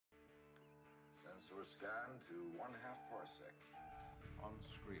Sensor scan to 1/2 parsec. On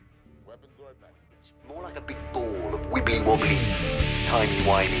screen. Weapons or maximum. More like a big ball of wibbly wobbly,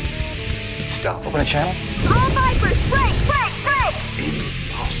 timey-wimey stuff. Open a channel? All vipers, break, break, break!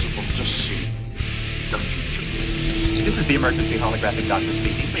 Impossible to see the future. This is the emergency holographic doctor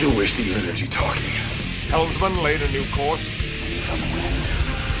speaking. You're wasting your energy talking. Helmsman laid a new course. From the wind.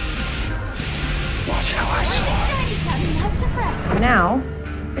 Watch how I saw. Shiny, Captain, that's a friend. Now,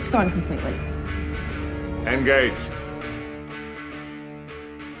 it's gone completely. Engage.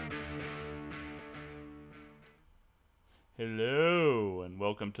 Hello, and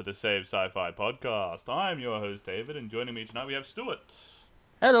welcome to the Save Sci-Fi podcast. I'm your host, David, and joining me tonight we have Stuart.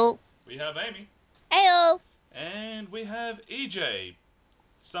 Hello. We have Amy. Heyo! And we have EJ.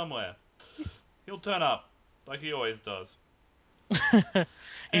 Somewhere. He'll turn up, like he always does. He's in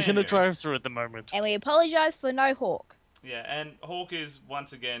Anyway. the drive-thru at the moment. And we apologise for no Hawk. Yeah, and Hawk is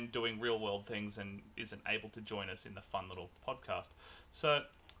once again doing real-world things and isn't able to join us in the fun little podcast. So,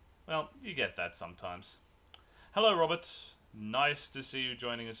 well, you get that sometimes. Hello, Robert. Nice to see you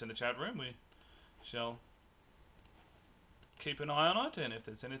joining us in the chat room. We shall keep an eye on it, and if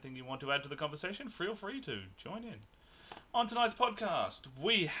there's anything you want to add to the conversation, feel free to join in. On tonight's podcast,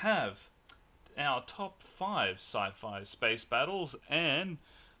 we have our top 5 sci-fi space battles, and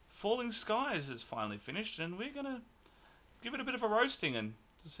Falling Skies is finally finished, and we're going to give it a bit of a roasting and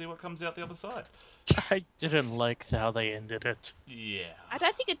see what comes out the other side. I didn't like how they ended it. Yeah. I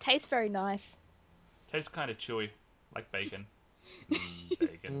don't think it tastes very nice. Tastes kind of chewy, like bacon.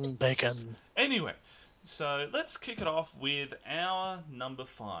 Bacon. Bacon. Anyway, so let's kick it off with our number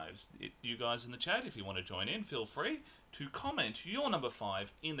 5s. You guys in the chat, if you want to join in, feel free to comment your number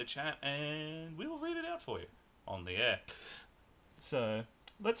 5 in the chat, and we will read it out for you on the air. So,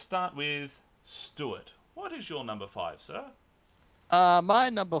 let's start with Stuart. What is your number 5, sir? My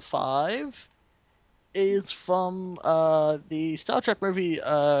number 5 is from the Star Trek movie.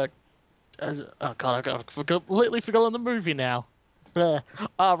 Oh god, I completely forgotten the movie now.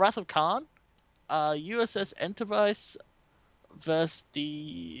 Wrath of Khan. USS Enterprise versus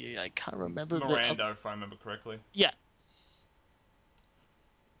the I can't remember. Miranda, if I remember correctly. Yeah,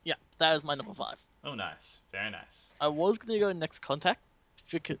 that is my number 5. Oh, nice. Very nice. I was gonna go Next Contact,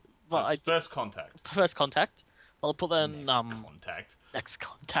 because First Contact. First Contact. I'll put that in Contact. Next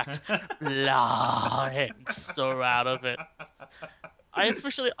Contact. I'm so out of it. I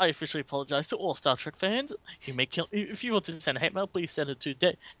officially apologize to all Star Trek fans. You may kill if you want to send hate mail, please send it to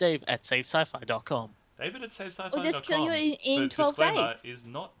Dave at savesci-fi.com. David at savesci-fi.com. We'll just kill you in The 12 disclaimer days. is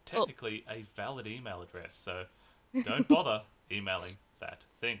not technically a valid email address, so don't bother emailing that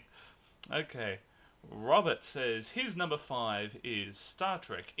thing. Okay. Robert says his number 5 is Star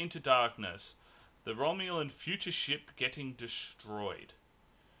Trek Into Darkness, the Romulan future ship getting destroyed.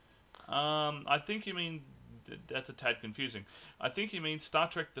 I think you mean that's a tad confusing. I think you mean Star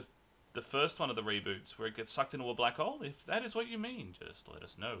Trek the first one of the reboots where it gets sucked into a black hole. If that is what you mean, just let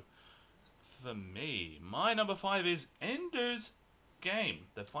us know. For me, my number 5 is Ender's Game,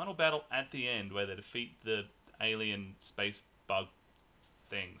 the final battle at the end where they defeat the alien space bug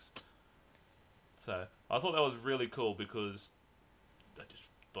things. So, I thought that was really cool because I just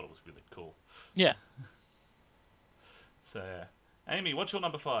thought it was really cool. Yeah. So, yeah. Amy, what's your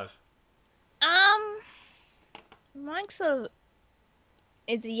number 5? Mine sort of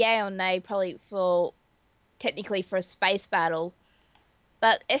is a yay or nay, probably technically for a space battle.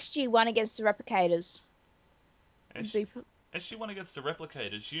 But SG-1 against the Replicators. SG-1 against the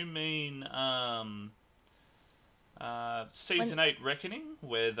Replicators, you mean Season 8 Reckoning,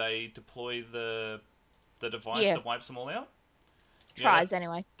 where they deploy the device that wipes them all out? Tries,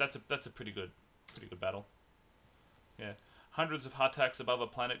 anyway. That's a pretty good battle. Yeah. Hundreds of Hutaks above a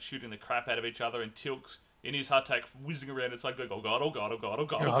planet shooting the crap out of each other, and Tilk's in his Hutak whizzing around. It's like, oh god, oh god, oh god, oh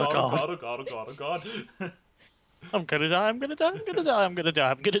god, oh god, oh god, oh god, oh god, oh god. I'm gonna die, I'm gonna die, I'm gonna die, I'm gonna die,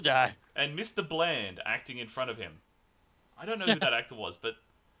 I'm gonna die. And Mr. Bland acting in front of him. I don't know who that actor was, but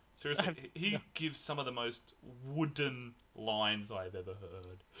seriously, he gives some of the most wooden lines I've ever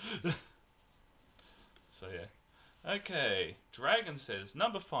heard. So yeah. Okay, Dragon says,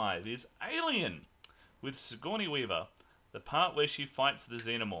 number 5 is Alien, with Sigourney Weaver, the part where she fights the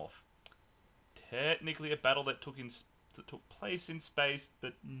Xenomorph. Technically a battle that took place in space,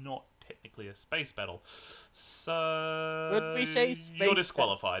 but not technically a space battle. So When we say space you're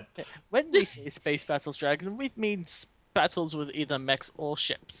disqualified. When we say space battles, Dragon, we mean battles with either mechs or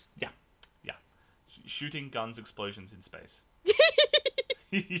ships. Yeah. Shooting guns, explosions in space.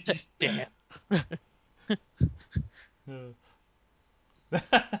 Damn.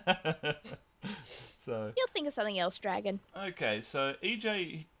 So You'll think of something else, Dragon. okay, so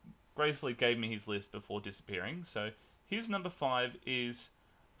EJ gracefully gave me his list before disappearing. So his number 5 is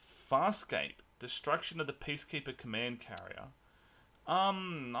Farscape, Destruction of the Peacekeeper Command Carrier.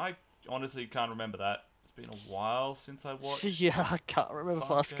 I honestly can't remember that. It's been a while since I watched. Yeah, I can't remember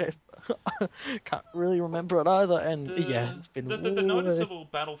Farscape. Farscape. Can't really remember it either, and yeah, it's been the noticeable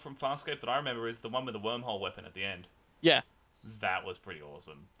battle from Farscape that I remember is the one with the wormhole weapon at the end. Yeah, That was pretty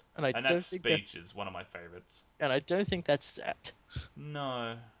awesome. and I And don't that think speech that's, is one of my favorites. and I don't think that's set.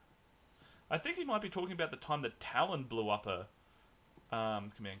 No. I think he might be talking about the time that Talon blew up a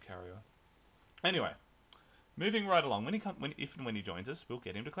command carrier. Anyway, moving right along. If and when he joins us, we'll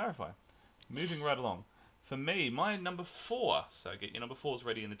get him to clarify. Moving right along. For me, my number 4, so get your number 4s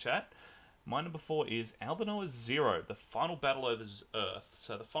ready in the chat. My number 4 is Aldanoa Zero, the final battle over Earth.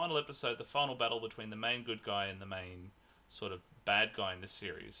 So the final episode, the final battle between the main good guy and the main sort of bad guy in the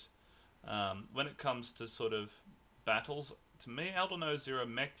series. When it comes to sort of battles, to me, Aldanoa Zero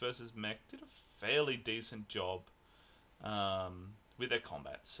mech versus mech did a fairly decent job with their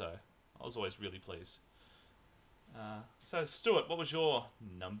combat. So I was always really pleased. So Stuart, what was your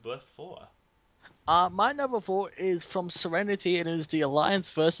number 4? My number 4 is from Serenity, and it is the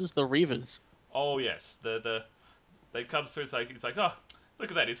Alliance versus the Reavers. Oh yes, they come through. It's like, oh,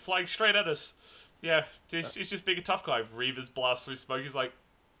 look at that! He's flying straight at us. Yeah, he's just being a tough guy. Reavers blast through smoke. He's like,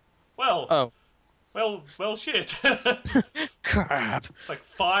 well, well, shit. Crap. It's like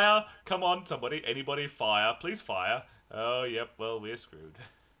fire. Come on, somebody, anybody, fire, please fire. Oh, yep. Well, we're screwed.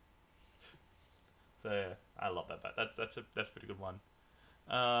 So yeah, I love that. That's a pretty good one.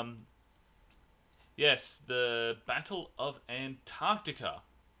 Yes, the Battle of Antarctica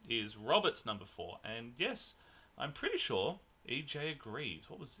is Robert's number 4, and yes, I'm pretty sure EJ agrees.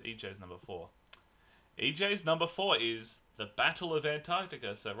 What was EJ's number 4? EJ's number 4 is the Battle of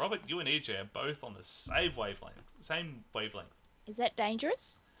Antarctica. So Robert, you and EJ are both on the same wavelength. Is that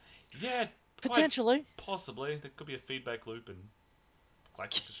dangerous? Yeah, Potentially. possibly. There could be a feedback loop and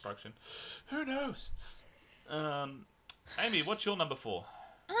galactic destruction. Who knows? Amy, what's your number 4?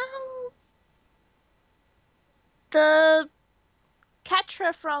 The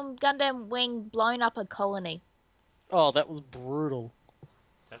Catra from Gundam Wing blown up a colony. Oh, that was brutal.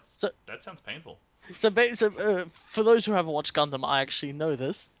 That sounds painful. So, for those who haven't watched Gundam, I actually know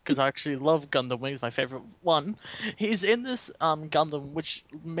this because I actually love Gundam Wing. It's my favorite one. He's in this Gundam, which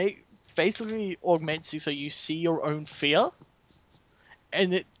basically augments you so you see your own fear,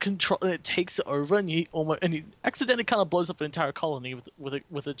 and it takes it over, and he accidentally kind of blows up an entire colony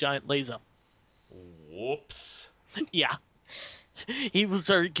with a giant laser. Whoops. Yeah, he was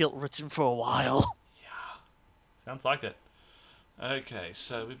very guilt-ridden for a while. Sounds like it. Okay,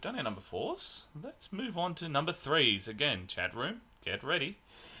 so we've done our number 4s. Let's move on to number 3s. Again, chat room, get ready.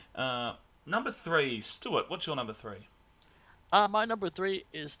 Number 3, Stuart, what's your number 3? My number 3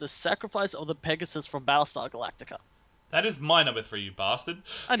 is the Sacrifice of the Pegasus from Battlestar Galactica. That is my number 3, you bastard.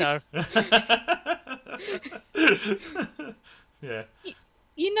 I know. Yeah.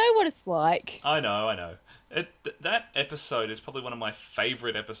 You know what it's like. I know. That episode is probably one of my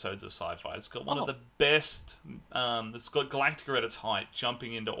favourite episodes of Sci-Fi. It's got one of the best... it's got Galactica at its height,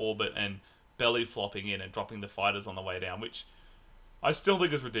 jumping into orbit and belly flopping in and dropping the fighters on the way down, which I still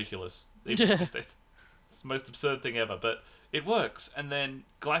think is ridiculous. It's the most absurd thing ever, but it works. And then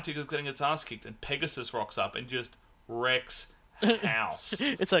Galactica's getting its ass kicked, and Pegasus rocks up and just wrecks house.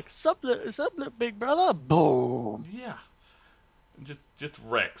 It's like, sublet, big brother, boom. Yeah. Just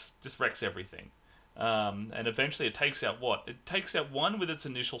wrecks everything. And eventually it takes out what? It takes out one with its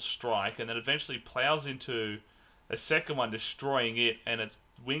initial strike, and then eventually plows into a second one, destroying it, and its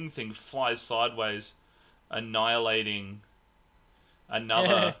wing thing flies sideways, annihilating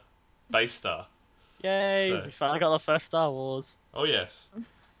another base star. Yay, we finally got the first Star Wars. Oh yes.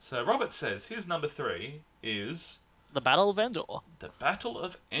 So Robert says his number 3 is... The Battle of Endor. The Battle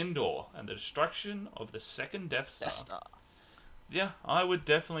of Endor and the destruction of the second Death Star. Yeah, I would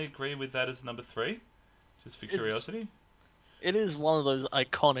definitely agree with that as number 3, just for curiosity. It is one of those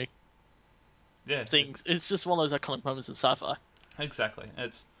iconic Yeah, things. It's just one of those iconic moments in sci-fi. Exactly.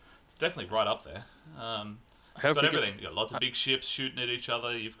 It's definitely right up there. You've got everything. You've got lots of big ships shooting at each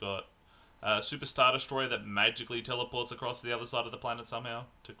other. You've got a Super Star Destroyer that magically teleports across to the other side of the planet somehow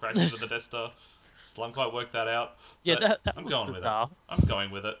to crash into the Death Star. Still haven't quite worked that out. Yeah, that I'm was going bizarre. with it. I'm going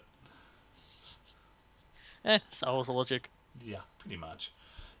with it. Star Wars logic. Yeah, pretty much.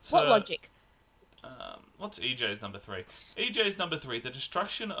 So, What logic? What's EJ's number 3? EJ's number 3, the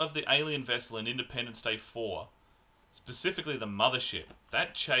destruction of the alien vessel in Independence Day 4. Specifically the mothership.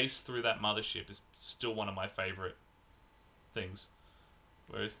 That chase through that mothership is still one of my favourite things.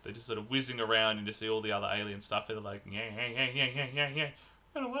 Where they're just sort of whizzing around and you see all the other alien stuff and they're like, yeah.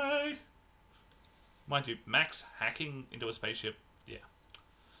 Run away! Mind you, Max hacking into a spaceship, yeah.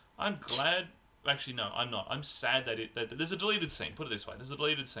 I'm glad... Actually, no, I'm not. I'm sad that there's a deleted scene, put it this way. There's a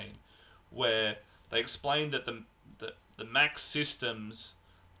deleted scene where they explain that the Max systems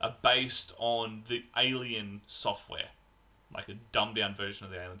are based on the alien software. Like a dumbed down version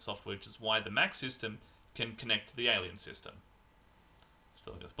of the alien software, which is why the Max system can connect to the alien system.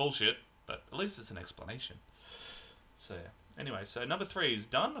 Still think it's bullshit, but at least it's an explanation. So, anyway, so number 3 is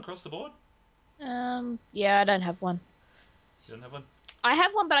done across the board? Yeah, I don't have one. You don't have one? I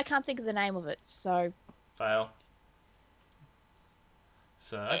have one, but I can't think of the name of it, so... Fail.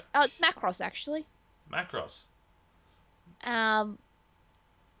 So... Oh, it's Macross, actually. Macross.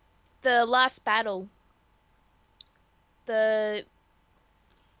 The last battle. There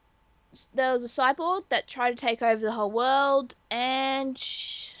was a cyborg that tried to take over the whole world, and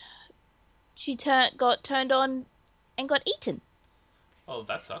she got turned on and got eaten. Oh,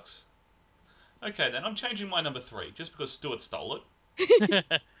 that sucks. Okay, then I'm changing my number 3, just because Stuart stole it.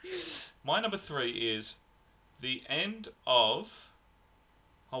 My number 3 is the end of...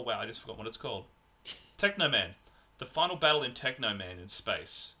 Oh wow, I just forgot what it's called. Technoman. The final battle in Technoman in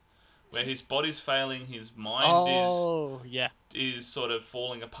space. Where his body's failing, his mind is sort of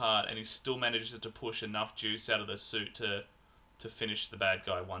falling apart, and he still manages to push enough juice out of the suit to finish the bad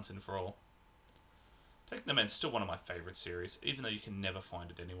guy once and for all. Technoman's still one of my favourite series, even though you can never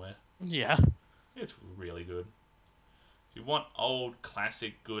find it anywhere. Yeah. It's really good. If you want old,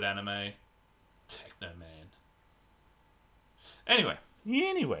 classic, good anime, Technoman. Anyway.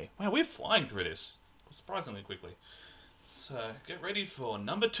 Wow, we're flying through this surprisingly quickly. So, get ready for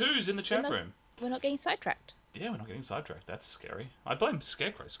number 2s in the chat room. We're not getting sidetracked. Yeah, we're not getting sidetracked. That's scary. I blame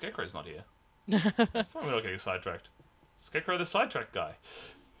Scarecrow. Scarecrow's not here. That's why we're not getting sidetracked. Scarecrow, the sidetrack guy.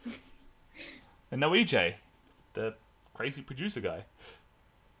 And no EJ, the crazy producer guy.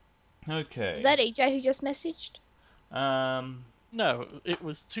 Okay. Is that EJ who just messaged? No, it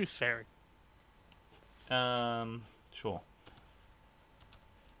was Tooth Fairy. Sure.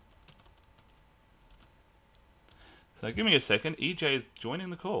 So give me a second. EJ is joining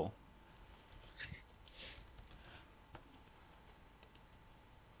the call.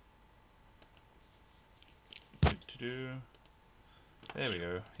 There we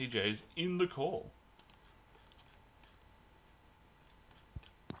go. EJ is in the call.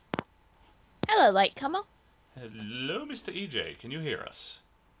 Hello, latecomer. Hello, Mr. EJ. Can you hear us?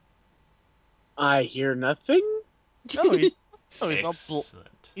 I hear nothing. No, he's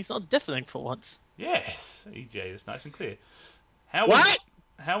Excellent. he's not deafening for once. Yes, EJ is nice and clear. What?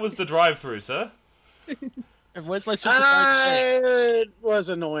 How was the drive-through, sir? And where's my supersonic ship? It was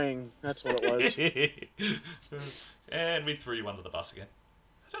annoying. That's what it was. And we threw you under the bus again.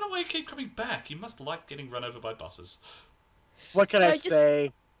 I don't know why you keep coming back. You must like getting run over by buses. What can I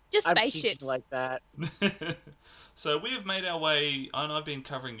say? Just I'm spaceships. teaching like that. So we have made our way, and I've been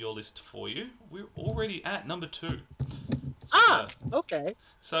covering your list for you. We're already at number 2. Okay.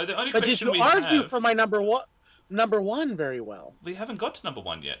 So the only But did question you we argue have... for my number one very well? We haven't got to number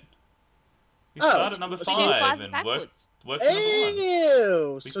 1 yet. We Oh, started at number we did 5 5 and backwards. worked to number 1.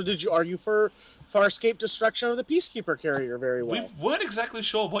 Ew! So did you argue for Farscape destruction of the Peacekeeper carrier very well? We weren't exactly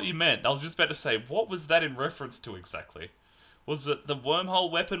sure what you meant. I was just about to say, what was that in reference to exactly? Was it the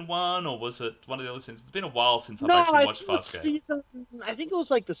wormhole weapon one, or was it one of the other scenes? It's been a while since I've actually watched Farscape. I think it was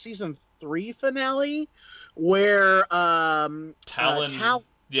like the season 3 finale, where Talon,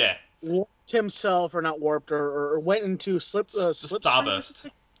 yeah, warped himself, or not warped, or went into Starburst.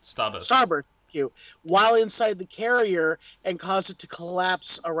 Starburst, while inside the carrier, and caused it to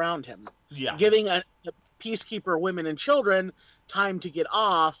collapse around him. Yeah. Giving the Peacekeeper women and children time to get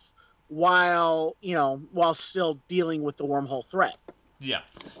off, while still dealing with the wormhole threat. Yeah.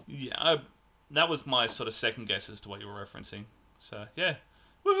 That was my sort of second guess as to what you were referencing. So yeah,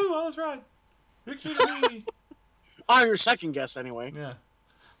 woohoo! I was right. Victory! On your second guess, anyway. Yeah.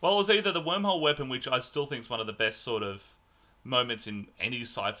 Well, it was either the wormhole weapon, which I still think is one of the best sort of moments in any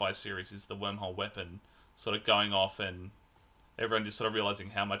sci-fi series, is the wormhole weapon sort of going off and everyone just sort of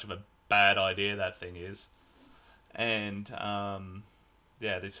realizing how much of a bad idea that thing is. And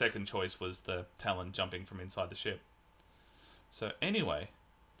yeah, the second choice was the Talon jumping from inside the ship. So anyway,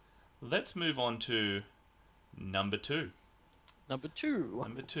 let's move on to number 2. Number 2.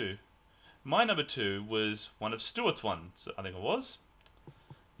 Number 2. My number 2 was one of Stuart's ones, I think it was.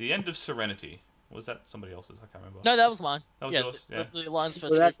 The End of Serenity. Was that somebody else's? I can't remember. No, that was mine. That was yeah, yours? Yeah. The Alliance So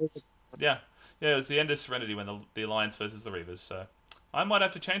versus that Reavers. Yeah, it was the End of Serenity when the Alliance versus the Reavers. So I might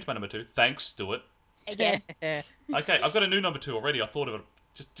have to change my number 2. Thanks, Stuart. Again. Okay, I've got a new number 2 already. I thought of it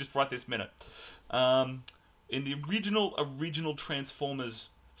just right this minute. in the original Transformers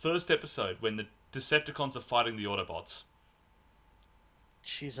first episode when the Decepticons are fighting the Autobots.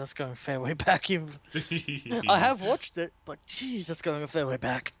 Jeez, that's going a fair way back. I have watched it, but jeez, that's going a fair way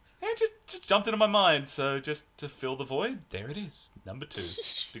back. It just jumped into my mind, so just to fill the void, there it is, number 2.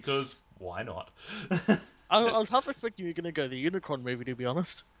 Because why not? I was half expecting you were going to go the Unicron movie, to be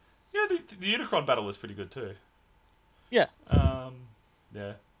honest. Yeah, the Unicron battle was pretty good too. Yeah.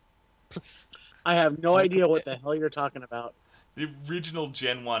 Yeah. I have no idea what the hell you're talking about. The original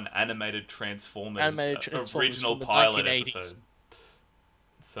Gen 1 animated Transformers, original from the pilot 1980s. episode.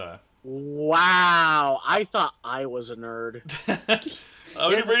 So. Wow, I thought I was a nerd. The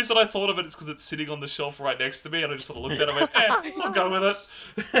only reason I thought of it is because it's sitting on the shelf right next to me, and I just sort of looked at it and went, I'll go with it.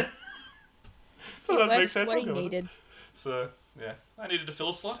 So that makes sense. What he I'll go with it. needed. So, yeah. I needed to fill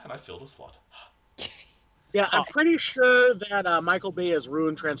a slot, and I filled a slot. Yeah, I'm pretty sure that Michael Bay has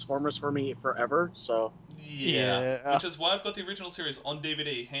ruined Transformers for me forever, so... Yeah. Which is why I've got the original series on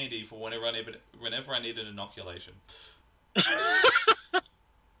DVD handy for whenever I need an inoculation.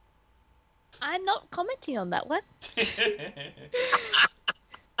 I'm not commenting on that one.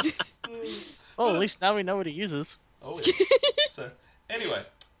 Oh, at least now we know what he uses. Oh, yeah. So, anyway,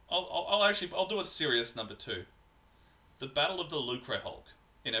 I'll do a serious number 2. The Battle of the Lucre Hulk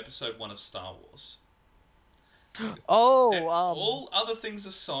in Episode 1 of Star Wars. Oh, And all other things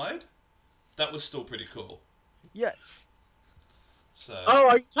aside, that was still pretty cool. yes. So. Oh,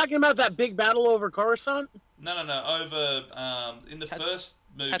 are you talking about that big battle over Coruscant? No. Over in the first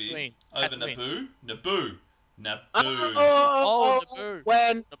movie, Tatooine. over Tatooine. Naboo. Naboo.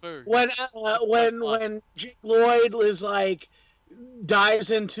 Naboo. When Jake Lloyd is like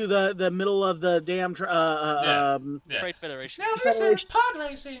dives into the middle of the damn Yeah. Trade Federation. Now this is pod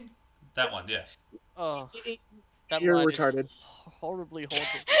racing. That one, yeah. Oh, that You're line retarded. is horribly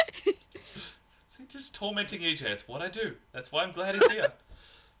haunted. See, just tormenting EJ. It's what I do. That's why I'm glad he's here.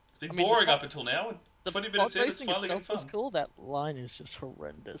 It's been boring up until now, and The 20 minutes in, it's racing finally getting itself was fun. cool. That line is just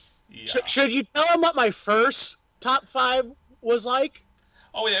horrendous. Yeah. Should you tell him what my first top 5 was like?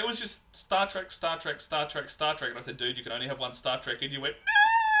 Oh yeah, it was just Star Trek. And I said, dude, you can only have one Star Trek. And you went,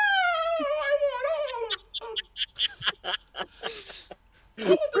 no, I want all of them.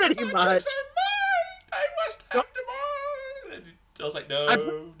 All of the Pretty Star much. Treks are mine. I must have them all. And I was like, no, My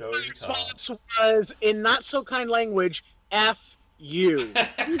you can't. response was, in not so kind language, F you.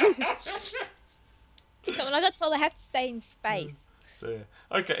 So when I got told I have to stay in space. So, yeah.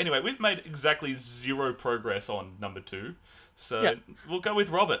 Okay, anyway, we've made exactly 0 progress on number 2. So Yeah. we'll go with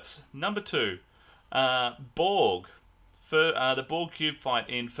Roberts. Number 2. Borg. The Borg cube fight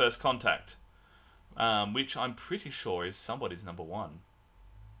in First Contact. Which I'm pretty sure is somebody's number 1.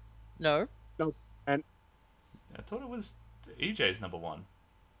 No. And I thought it was EJ's number 1.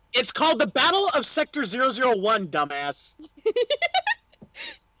 it's called the Battle of Sector 001, dumbass.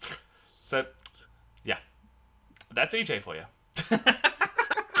 So, yeah. That's EJ for you.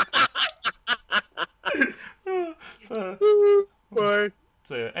 Boy.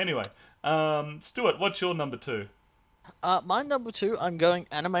 So yeah, anyway. Stuart, what's your number 2? My number 2, I'm going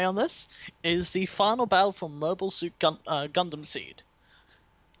anime on this, is the final battle from Mobile Suit Gundam Seed.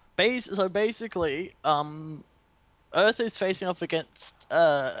 So basically, Earth is facing off against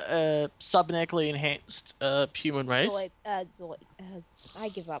cybernetically enhanced human race. Zord. I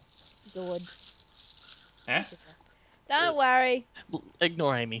give up. Zord. Eh? Don't worry.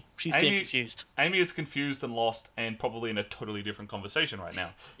 Ignore Amy. She's getting Amy- confused. Amy is confused and lost and probably in a totally different conversation right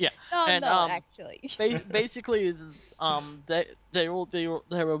now. Yeah. No, And, no, actually. Basically, they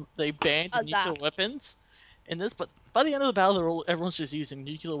banned Oh, nuclear that. weapons in this, but by the end of the battle, everyone's just using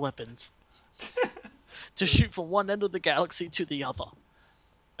nuclear weapons to shoot from one end of the galaxy to the other.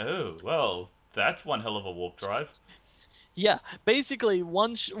 Oh, well, that's one hell of a warp drive. Yeah, basically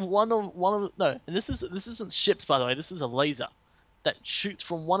one of no, and this isn't ships, by the way. This is a laser that shoots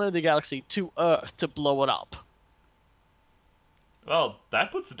from one end of the galaxy to Earth to blow it up. Well, that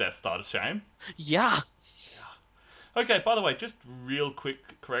puts the Death Star to shame. Yeah. Okay, by the way, just real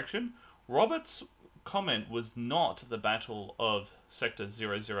quick correction. Robert's comment was not the Battle of Sector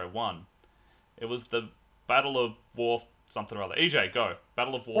 001. It was the Battle of War something or other. EJ, go.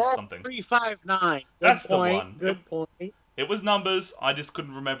 Battle of War something. 359. That's the one. Good point. It was numbers, I just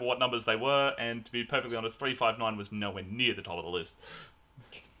couldn't remember what numbers they were, and to be perfectly honest, 359 was nowhere near the top of the list.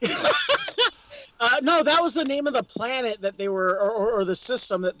 No, that was the name of the planet that they were, or the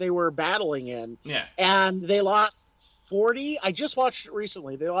system that they were battling in. Yeah. And they lost 40. I just watched it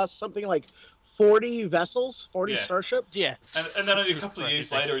recently. They lost something like 40 vessels, 40 Yeah. starships. Yes. And then only a couple of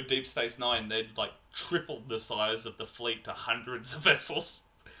years later in Deep Space Nine, they'd like tripled the size of the fleet to hundreds of vessels.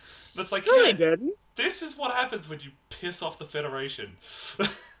 That's like, No, yeah, they didn't. This is what happens when you piss off the Federation.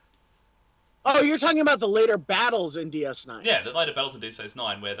 Oh, you're talking about the later battles in DS9. Yeah, the later battles in Deep Space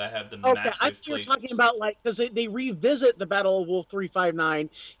Nine, where they have the Okay, massive I think you're fleet. talking about, like, because they revisit the Battle of Wolf 359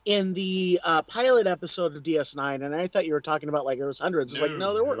 in the pilot episode of DS9, and I thought you were talking about, like, there was hundreds. It's like,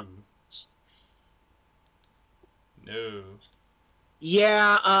 no, there weren't. No.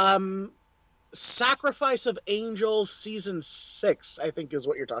 Yeah, Sacrifice of Angels Season 6, I think is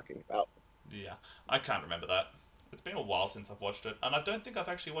what you're talking about. Yeah, I can't remember that. It's been a while since I've watched it, and I don't think I've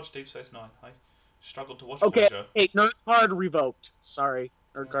actually watched Deep Space Nine. I struggled to watch the show. Hey, nerd card revoked. Sorry,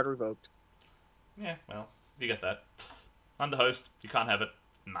 nerd card revoked. Yeah, well, you get that. I'm the host. You can't have it.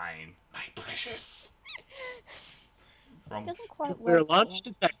 Mine. My precious. Wrong. Doesn't quite We're work. launch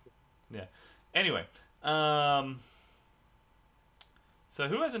detective. Yeah. Anyway, so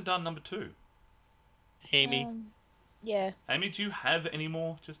who hasn't done number 2? Amy. Yeah. Amy, do you have any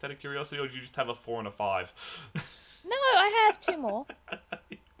more, just out of curiosity, or do you just have a 4 and a 5? No, I have 2 more.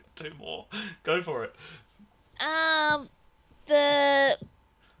 2 more. Go for it. The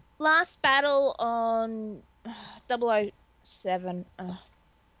last battle on 007.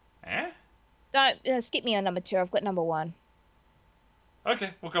 Eh? Don't skip me on number 2. I've got number 1.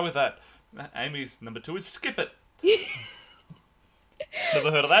 Okay, we'll go with that. Amy's number 2 is Skip It.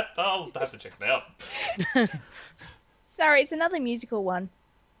 Never heard of that? I'll have to check it out. Sorry, it's another musical one.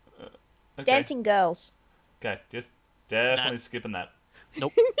 Okay. Dancing Girls. Okay, just definitely skipping that.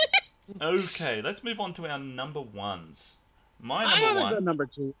 Nope. Okay, let's move on to our number 1s. My I number haven't 1. done number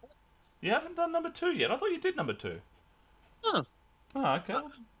 2. You haven't done number 2 yet. I thought you did number 2. Huh. Oh, okay.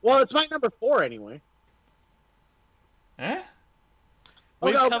 Well, it's my number 4 anyway. Eh?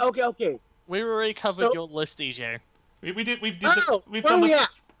 We've Okay. We already covered So- your list, DJ. We did where done are we the,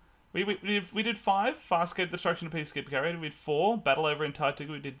 at? we did 5, Farscape, Destruction of Peacekeeper Carrier. We did 4, Battle over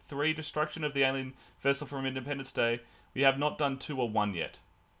Antarctica. We did 3, Destruction of the Alien Vessel from Independence Day. We have not done 2 or 1 yet.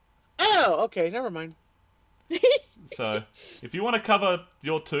 Oh, okay, never mind. So, if you want to cover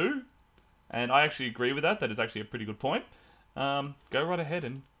your 2, and I actually agree with that is actually a pretty good point, go right ahead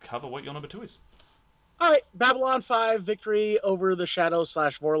and cover what your number 2 is. All right, Babylon 5 victory over the Shadows /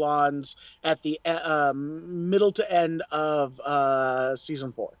 Vorlons at the middle to end of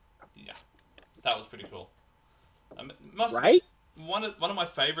season 4. Yeah, that was pretty cool. Right? One of my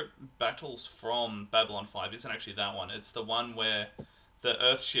favorite battles from Babylon 5 isn't actually that one. It's the one where the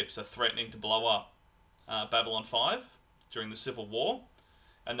Earth ships are threatening to blow up Babylon 5 during the Civil War,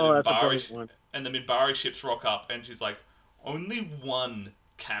 and the That's a brilliant one. and the Minbari ships rock up, and she's like, only one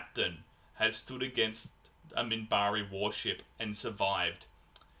captain has stood against a Minbari warship and survived.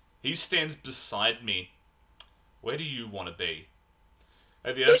 He stands beside me. Where do you want to be?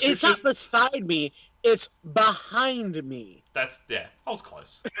 And the Earth It's ships not just- beside me, it's behind me. yeah, I was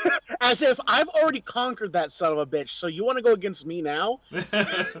close. As if I've already conquered that son of a bitch, so you want to go against me now?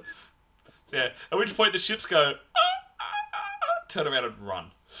 Yeah, at which point the ships go, turn around and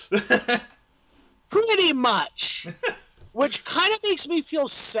run. Pretty much. Which kind of makes me feel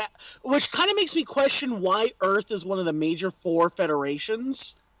sad. Which kind of makes me question why Earth is one of the major 4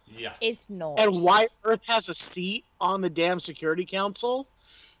 federations, Yeah. It's not. and why Earth has a seat on the damn Security Council.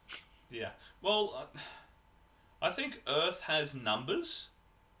 Yeah. Well, I think Earth has numbers.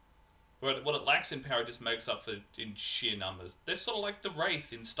 What it lacks in power just makes up for in sheer numbers. They're sort of like the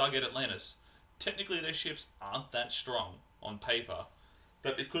Wraith in Stargate Atlantis. Technically, their ships aren't that strong on paper,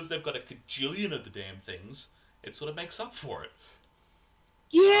 but because they've got a cajillion of the damn things, it sort of makes up for it.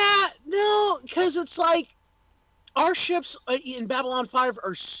 Yeah, no, because it's like our ships in Babylon 5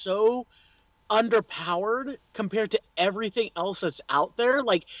 are so underpowered compared to everything else that's out there.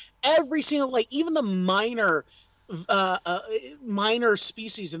 Like every single, like even the minor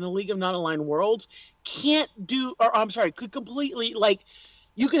species in the League of Non-Aligned Worlds can't do, or I'm sorry, could completely, like,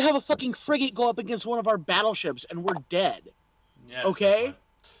 you could have a fucking frigate go up against one of our battleships and we're dead. Yeah. Okay?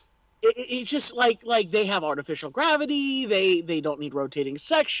 It's just like they have artificial gravity. They don't need rotating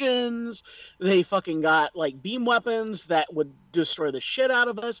sections. They fucking got like beam weapons that would destroy the shit out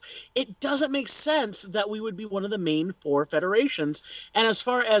of us. It doesn't make sense that we would be one of the main 4 federations. And as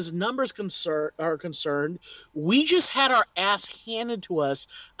far as numbers are concerned, we just had our ass handed to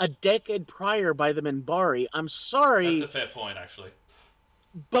us a decade prior by the Minbari. I'm sorry. That's a fair point, actually.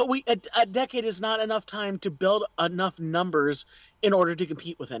 But a decade is not enough time to build enough numbers in order to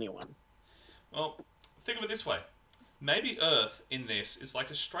compete with anyone. Well, think of it this way. Maybe Earth in this is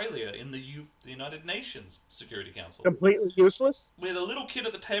like Australia in the United Nations Security Council. Completely useless? We're the little kid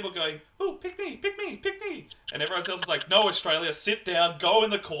at the table going, oh, pick me, pick me, pick me. And everyone else is like, no, Australia, sit down, go in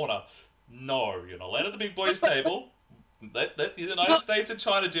the corner. No, you're not allowed at the big boys' table. Let the United States and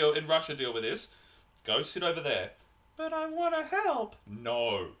China and Russia deal with this. Go sit over there. But I want to help.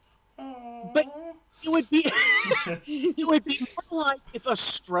 No. But it would be it would be more like if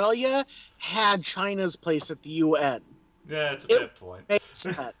Australia had China's place at the UN. Yeah, it's a fair point. Makes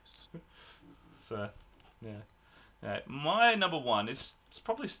sense. So, yeah. My number one is it's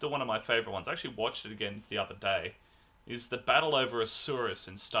probably still one of my favourite ones. I actually watched it again the other day. Is the battle over Asuris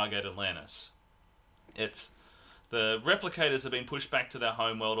in Stargate Atlantis. It's the replicators have been pushed back to their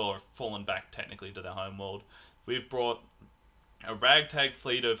homeworld, or have fallen back technically to their homeworld. We've brought a ragtag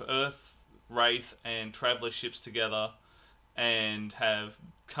fleet of Earth, Wraith, and Traveller ships together, and have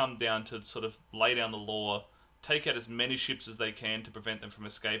come down to sort of lay down the law, take out as many ships as they can to prevent them from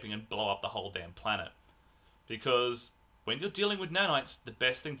escaping, and blow up the whole damn planet. Because when you're dealing with nanites, the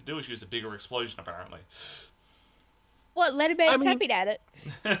best thing to do is use a bigger explosion, apparently. What, Letterman's happy at it?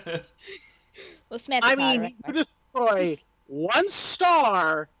 Well, Samantha Carter, you destroy one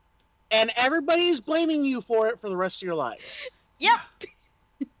star, and everybody's blaming you for it for the rest of your life. Yep.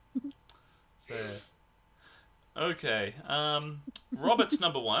 Okay. Robert's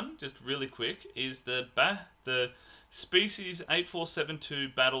number one, just really quick, is the species 8472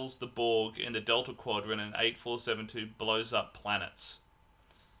 battles the Borg in the Delta Quadrant, and 8472 blows up planets.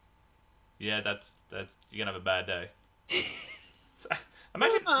 Yeah, that's you're gonna have a bad day.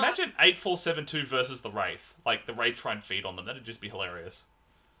 Imagine 8472 versus the Wraith. Like, the Wraith try and feed on them. That'd just be hilarious.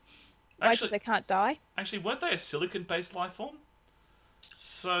 Actually, they can't die? Actually, weren't they a silicon-based life form?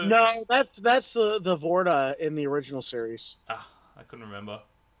 So... No, that's the Vorta in the original series. Ah, I couldn't remember.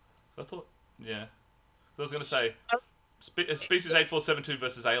 I thought... Yeah. I was going to say... Species 8472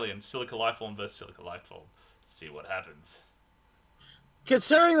 versus Alien. Silica life form versus Silica life form. See what happens.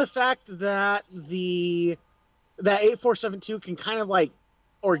 Considering the fact that that 8472 can kind of like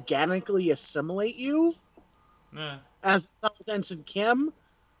organically assimilate you, as with Ensign Kim,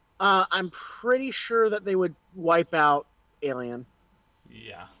 I'm pretty sure that they would wipe out Alien.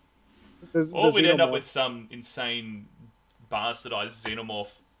 Yeah. Or we'd end up with some insane bastardized xenomorph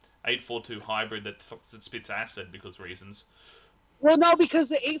 842 hybrid that spits acid because reasons. Well, no, because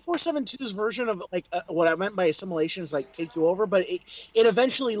the 8472's version of like what I meant by assimilation is like take you over, but it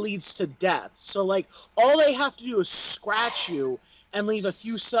eventually leads to death. So like all they have to do is scratch you and leave a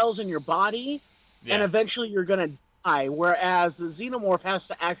few cells in your body, and eventually you're gonna die. Whereas the xenomorph has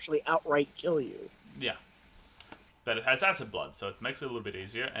to actually outright kill you. Yeah, but it has acid blood, so it makes it a little bit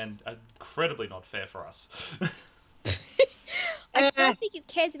easier and incredibly not fair for us. I don't think it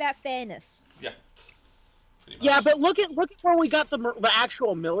cares about fairness. Yeah. Yeah, but look at where we got the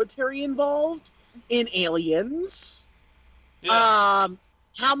actual military involved in Aliens. Yeah.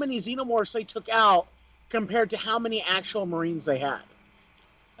 How many xenomorphs they took out compared to how many actual Marines they had.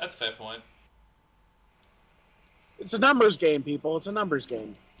 That's a fair point. It's a numbers game, people. It's a numbers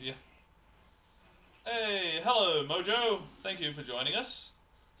game. Yeah. Hey, hello, Mojo. Thank you for joining us.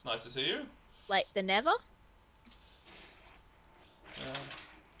 It's nice to see you. Like the never?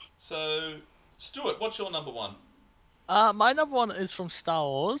 So, Stuart, what's your number one? My number one is from Star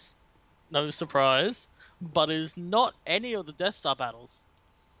Wars. No surprise. But is not any of the Death Star battles.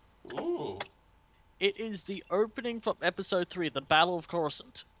 Ooh. It is the opening from Episode 3, the Battle of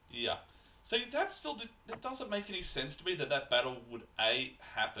Coruscant. Yeah. See, that doesn't make any sense to me that battle would A,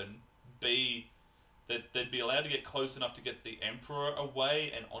 happen, B, that they'd be allowed to get close enough to get the Emperor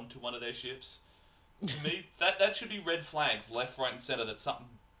away and onto one of their ships. To me, that should be red flags, left, right, and centre, that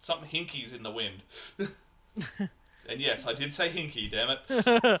something hinky's in the wind. And yes, I did say hinky, damn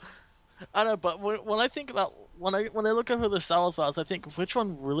it. I know, but when I think about when I look over the Star Wars battles, I think which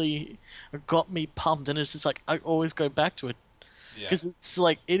one really got me pumped, and it's just like I always go back to it because it's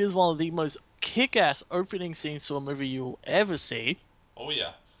like it is one of the most kick-ass opening scenes to a movie you'll ever see. Oh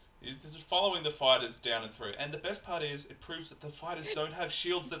yeah, just following the fighters down and through, and the best part is it proves that the fighters don't have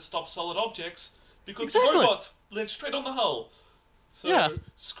shields that stop solid objects because the robots land straight on the hull. So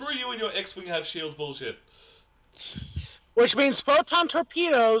screw you and your X-wing have shields bullshit. Which means photon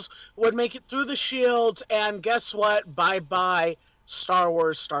torpedoes would make it through the shields, and guess what? Bye-bye, Star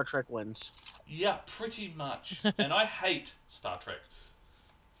Wars, Star Trek wins. Yeah, pretty much. And I hate Star Trek.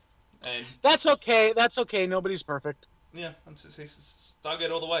 And that's okay. That's okay. Nobody's perfect. Yeah, it's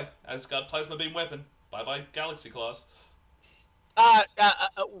Stargate all the way. Asgard plasma beam weapon. Bye-bye, Galaxy class.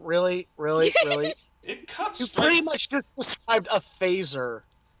 Really? It cuts. You pretty much just described a phaser.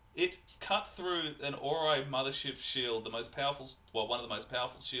 It cut through an Ori mothership shield, one of the most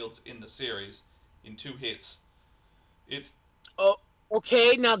powerful shields in the series, in 2 hits. It's... Oh,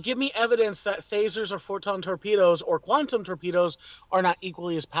 okay, now give me evidence that phasers or photon torpedoes or quantum torpedoes are not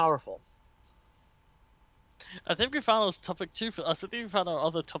equally as powerful. I think we found our topic 2 for us. I think we found our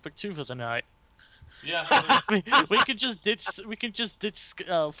other topic 2 for tonight. Yeah. We could just ditch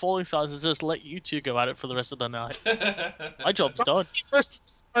Falling Stars and just let you two go at it for the rest of the night. My job's done. First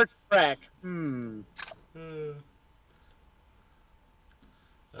Star Trek.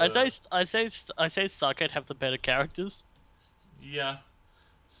 I say Stargate have the better characters. Yeah.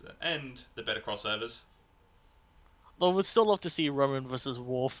 And the better crossovers. Though we'd still love to see Roman versus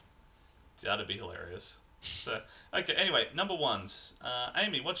Worf. That'd be hilarious. So, okay, anyway, number ones.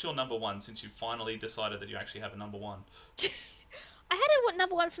 Amy, what's your number one since you finally decided that you actually have a number one? I had a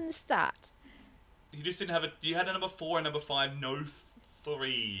number one from the start. You just didn't have a... You had a number 4 and number 5, no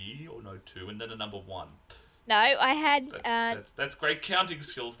 3, or no 2, and then a number 1. No, I had... That's great counting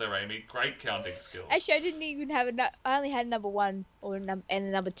skills there, Amy. Great counting skills. Actually, I didn't even have I only had number 1 and a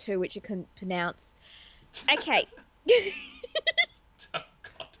number 2, which I couldn't pronounce. Okay. Oh,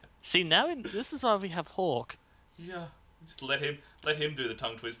 God. See, now this is why we have Hawk. Yeah. Just let him do the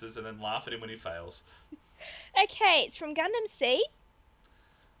tongue twisters and then laugh at him when he fails. Okay, it's from Gundam Seed.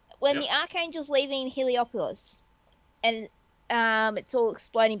 When the Archangel's leaving Heliopolis. And it's all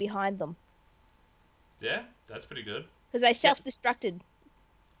exploding behind them. Yeah, that's pretty good. Because they self-destructed.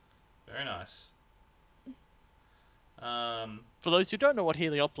 Very nice. For those who don't know what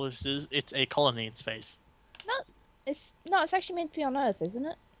Heliopolis is, it's a colony in space. It's actually meant to be on Earth, isn't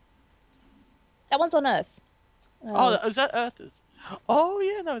it? That one's on Earth. Oh, is that Earth? Oh,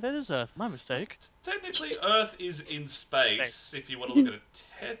 yeah, no, that is Earth. My mistake. Technically, Earth is in space, if you want to look at a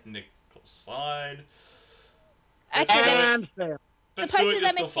technical side. And fair. But supposedly still,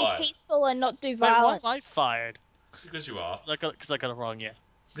 they're meant to be peaceful and not do Wait, why violence. am I fired? Because you are. Because I got it wrong, yeah.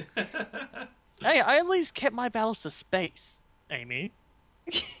 Hey, I at least kept my battles to space, Amy.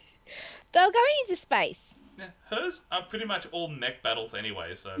 They're going into space. Yeah, hers are pretty much all mech battles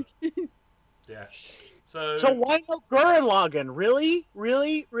anyway, so... Yeah. So why no Gurren Lagann? Really?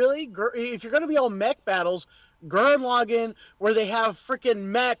 If you're going to be all mech battles, Gurren Lagann, where they have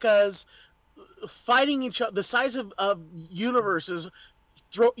freaking mechas fighting each other, the size of universes,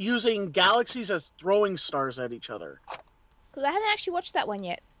 using galaxies as throwing stars at each other. Because I haven't actually watched that one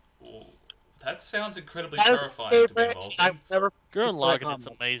yet. Ooh, that sounds incredibly That is terrifying to be favorite. involved I've in. never. Gurren Lagann is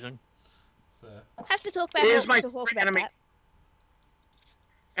amazing. So, I have to talk about It is my that.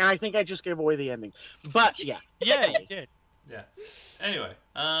 And I think I just gave away the ending. But yeah. Yeah, you did. yeah. Anyway,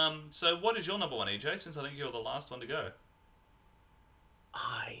 so what is your number one, EJ, since I think you're the last one to go?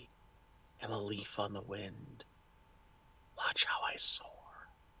 I am a leaf on the wind. Watch how I soar.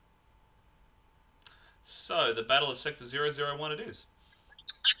 So, the Battle of Sector 001 it is.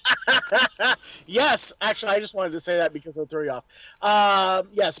 Yes, actually, I just wanted to say that because it'll throw you off.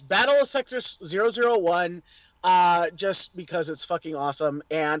 Yes, Battle of Sector 001, just because it's fucking awesome.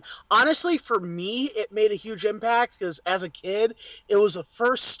 And honestly, for me, it made a huge impact because as a kid, it was the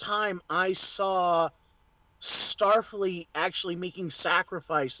first time I saw Starfleet actually making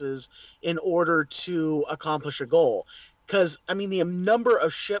sacrifices in order to accomplish a goal. Because, I mean, the number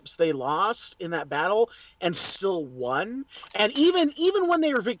of ships they lost in that battle and still won. And even when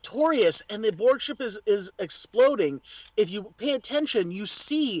they were victorious and the Borg ship is exploding, if you pay attention, you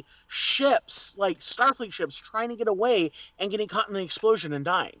see ships, like Starfleet ships, trying to get away and getting caught in the explosion and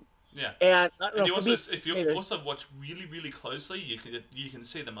dying. Yeah. And, you also, if you also watch really, really closely, you can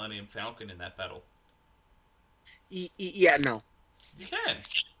see the Millennium Falcon in that battle. Yeah, no. You can.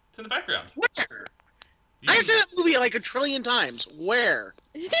 It's in the background. Where? I've seen that movie like a trillion times. Where?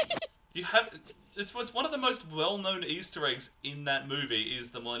 You have. It's one of the most well-known Easter eggs in that movie is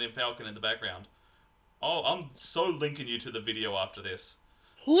the Millennium Falcon in the background. Oh, I'm so linking you to the video after this.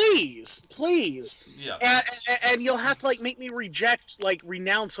 Please. Yeah. And you'll have to like make me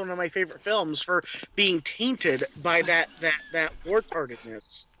renounce one of my favorite films for being tainted by that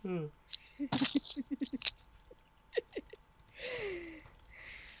war-tardedness.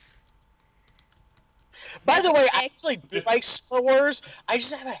 By the way, I actually do like Star Wars. I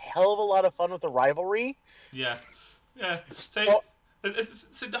just have a hell of a lot of fun with the rivalry. Yeah. So,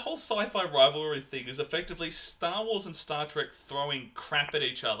 See, the whole sci-fi rivalry thing is effectively Star Wars and Star Trek throwing crap at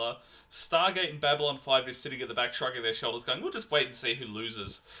each other. Stargate and Babylon 5 just sitting at the back shrugging their shoulders going, we'll just wait and see who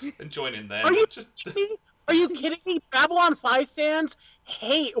loses and join in there. Are you kidding me? Babylon 5 fans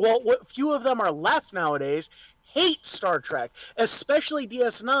hate, well, what few of them are left nowadays, hate Star Trek, especially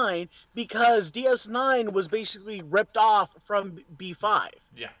DS9, because DS9 was basically ripped off from B5.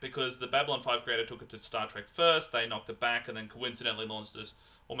 Yeah, because the Babylon 5 creator took it to Star Trek first, they knocked it back, and then coincidentally launched this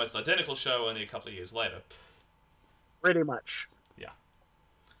almost identical show only a couple of years later. Pretty much. Yeah.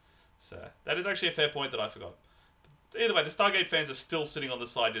 So, that is actually a fair point that I forgot. Either way, the Stargate fans are still sitting on the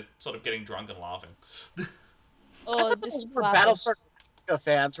side just sort of getting drunk and laughing. Or Those just were Battlestar America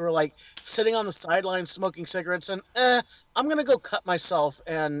fans who are like sitting on the sidelines smoking cigarettes and I'm gonna go cut myself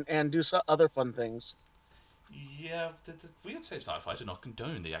and do some other fun things. Yeah, we at Sci-Fi do not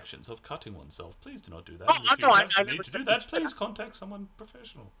condone the actions of cutting oneself. Please do not do that. Oh, If you no, I actually never need to said do that, that. please contact someone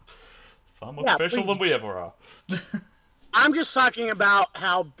professional. Far more Yeah, professional please. than we ever are. I'm just talking about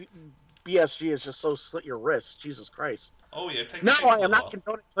how BSG is just so slit your wrists. Jesus Christ. Oh yeah, it No, takes I a am little not while.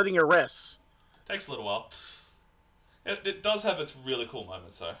 condoning slitting your wrists. Takes a little while. It does have its really cool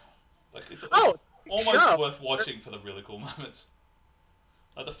moments, though. Like it's almost sure. worth watching for the really cool moments.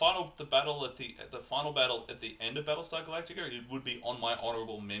 Like the battle at the final battle at the end of Battlestar Galactica, it would be on my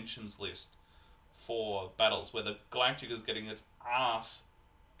honorable mentions list for battles where the Galactica is getting its ass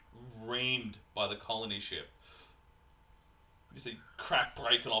reamed by the colony ship. You see crap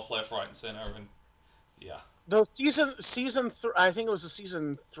breaking off left, right, and center, and yeah. The season I think it was the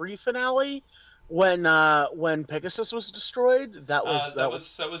season 3 finale when Pegasus was destroyed. That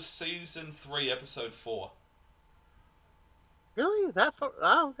was season 3, episode 4. really that far?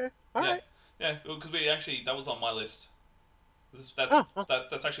 Oh, okay, all right. Yeah, because that was on my list.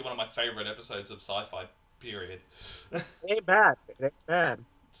 That's actually one of my favorite episodes of Sci-Fi. Period. It ain't bad. It ain't bad.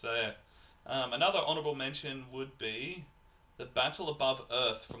 So yeah, another honorable mention would be the battle above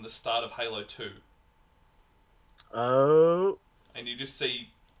Earth from the start of Halo 2. Oh. And you just see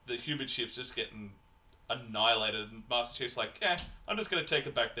the human ships just getting annihilated, and Master Chief's like, "Yeah, I'm just gonna take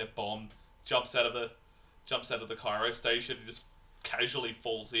it back there." Bomb jumps out of the Cairo station and just casually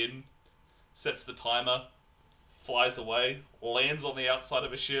falls in, sets the timer, flies away, lands on the outside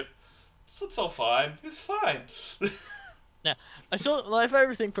of a ship. It's all fine. It's fine. Now, I saw my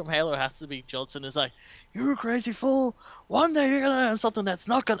favorite thing from Halo has to be Johnson is like, "You crazy fool! One day you're gonna learn something that's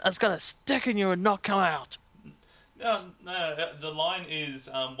gonna stick in you and not come out." No, the line is,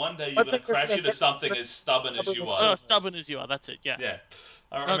 one day you're going to crash into something as stubborn as you are. Oh, stubborn as you are. That's it. Yeah. Yeah.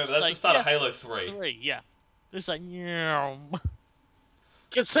 I remember, that's the start of Halo 3. 3, yeah. It's like, yeah.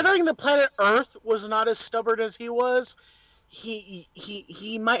 Considering the planet Earth was not as stubborn as he was,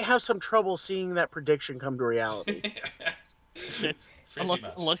 he might have some trouble seeing that prediction come to reality.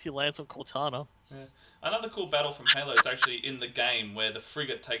 Unless you land on Cortana. Yeah. Another cool battle from Halo is actually in the game where the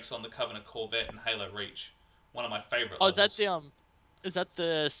frigate takes on the Covenant Corvette in Halo Reach. One of my favorite levels. Is that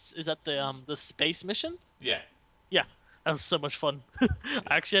the space mission? Yeah. Yeah, that was so much fun. I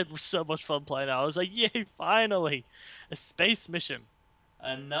actually had so much fun playing it. I was like, yay, finally! A space mission.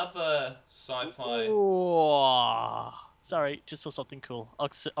 Another Sci-Fi... Ooh. Sorry, just saw something cool.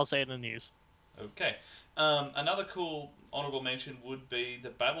 I'll say it in the news. Okay. Another cool honorable mention would be the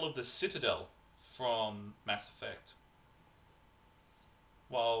Battle of the Citadel from Mass Effect.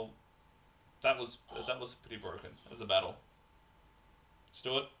 Well, that was pretty broken as a battle.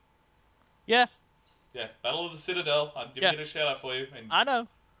 Stuart? Yeah. Yeah, Battle of the Citadel. I'm giving it a shout out for you. And I know.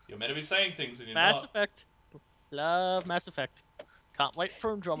 you're meant to be saying things and you're Mass not. Effect. Love Mass Effect. Can't wait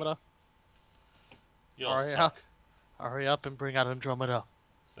for Andromeda. You'll suck. Hurry up and bring out Andromeda.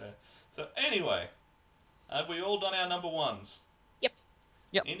 So anyway, have we all done our number ones? Yep.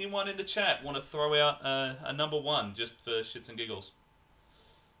 Anyone in the chat want to throw out a number one just for shits and giggles?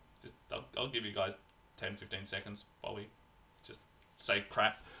 I'll give you guys 10-15 seconds while we just say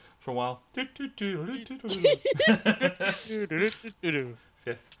crap for a while. Yeah,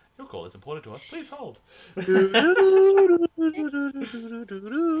 your call is important to us. Please hold. I just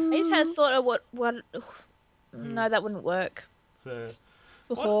had a thought of what. No, that wouldn't work. So,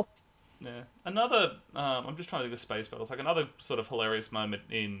 Before. yeah. Another. I'm just trying to think of space battles. Like another sort of hilarious moment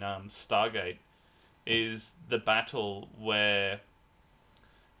in Stargate is the battle where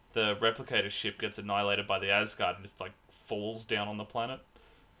the replicator ship gets annihilated by the Asgard and just like falls down on the planet,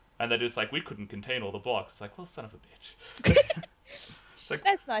 and they're just like, we couldn't contain all the blocks. It's like, well, son of a bitch. It's like,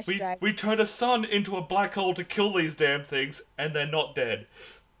 That's nice. we turned a sun into a black hole to kill these damn things, and they're not dead.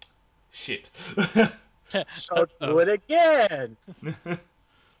 Shit. So do it again.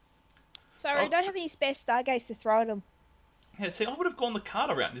 Sorry, I don't have any spare Stargates to throw at them. Yeah, see, I would have gone the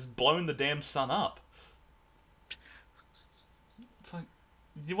Carter route and just blown the damn sun up. It's like,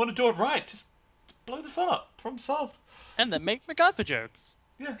 you want to do it right, just blow the sun up. Problem solved. And then make MacGyver jokes.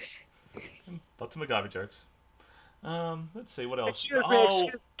 Yeah. And lots of MacGyver jokes. Let's see, what else? Excuse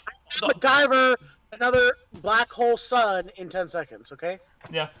me. MacGyver, another black hole sun in 10 seconds, okay?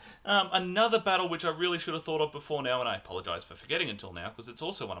 Yeah. Another battle which I really should have thought of before now, and I apologise for forgetting until now, because it's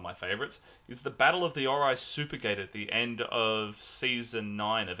also one of my favourites, is the Battle of the Ori Supergate at the end of Season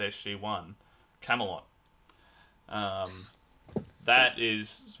 9 of SG-1, Camelot. That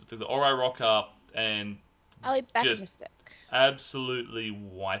is, the Ori rock up and I'll be back in a just sec. absolutely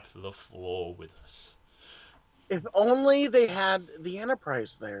wipe the floor with us. If only they had the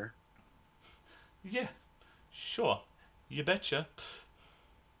Enterprise there. Yeah, sure. You betcha.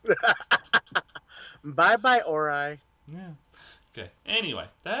 Bye-bye, Ori. Yeah. Okay. Anyway,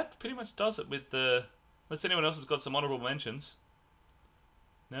 that pretty much does it with the... Unless anyone else has got some honourable mentions.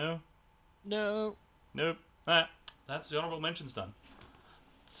 No? No. Nope. Ah, that's the honourable mentions done.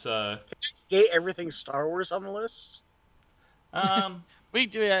 So... Get everything Star Wars on the list? We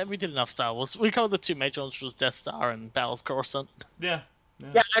did enough Star Wars. We covered the two major ones, which was Death Star and Battle of Coruscant. Yeah.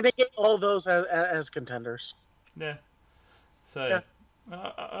 Yeah, I think all those as contenders. Yeah. So,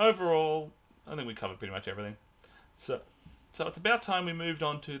 overall, I think we covered pretty much everything. So it's about time we moved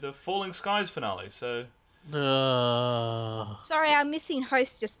on to the Falling Skies finale. So, Sorry, our missing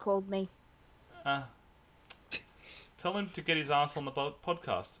host just called me. tell him to get his ass on the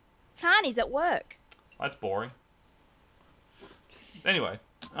podcast. Can't, he's at work. That's boring. Anyway,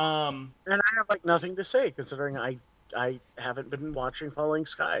 and I have like nothing to say considering I haven't been watching Falling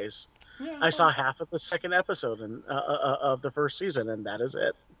Skies. yeah, I saw half of the second episode of the first season, and that is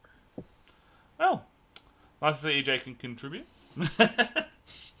it. Well, nice to see EJ can contribute.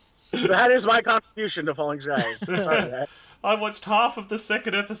 That is my contribution to Falling Skies. Sorry, Matt. I watched half of the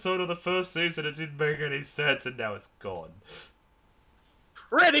second episode of the first season. It didn't make any sense, and now it's gone.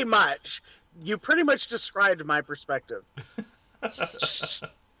 Pretty much. You pretty much described my perspective.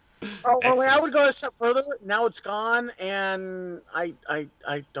 Only I would go a step further. Now it's gone, and I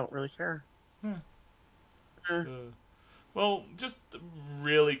don't really care. Well, just a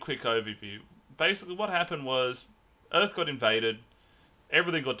really quick overview. Basically, what happened was Earth got invaded,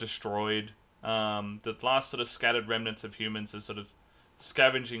 everything got destroyed. The last sort of scattered remnants of humans are sort of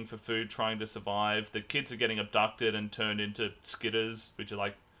scavenging for food, trying to survive. The kids are getting abducted and turned into skitters, which are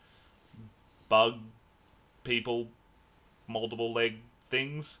like bug people, multiple leg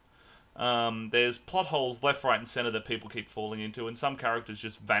things. There's plot holes left, right, and center that people keep falling into, and some characters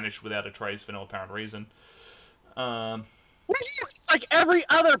just vanish without a trace for no apparent reason. It's like every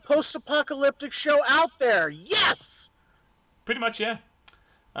other post-apocalyptic show out there. Yes! Pretty much, yeah.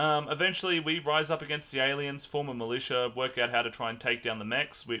 Eventually, we rise up against the aliens, form a militia, work out how to try and take down the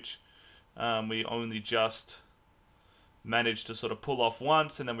mechs, which we only just managed to sort of pull off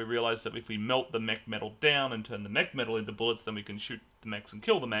once, and then we realized that if we melt the mech metal down and turn the mech metal into bullets, then we can shoot the mechs and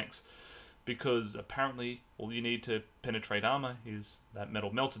kill the mechs, because apparently all you need to penetrate armor is that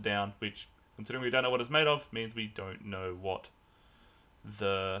metal melted down, which, considering we don't know what it's made of, means we don't know what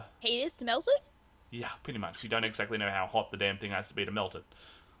the... Heat is to melt it? Yeah, pretty much. We don't exactly know how hot the damn thing has to be to melt it,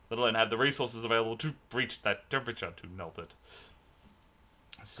 let alone have the resources available to reach that temperature to melt it.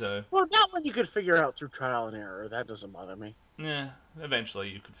 So... Well, that one you could figure out through trial and error. That doesn't bother me. Yeah, eventually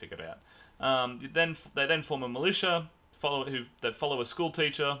you could figure it out. They then form a militia, follow a school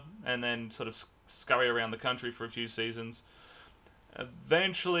teacher, and then sort of scurry around the country for a few seasons.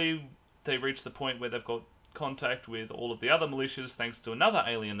 Eventually, they reach the point where they've got contact with all of the other militias, thanks to another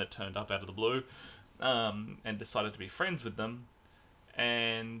alien that turned up out of the blue, and decided to be friends with them.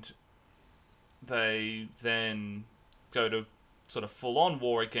 And they then go to sort of full-on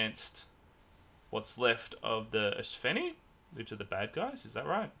war against what's left of the Espheni, which are the bad guys. Is that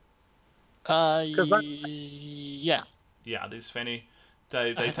right? Yeah. Yeah, the Espheni.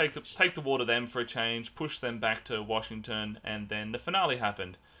 They take the war to them for a change, push them back to Washington, and then the finale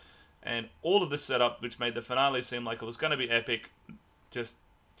happened. And all of this setup, which made the finale seem like it was going to be epic, it just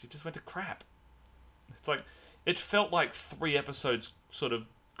went to crap. It's like, it felt like 3 episodes sort of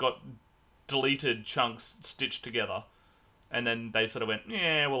got deleted chunks stitched together. And then they sort of went,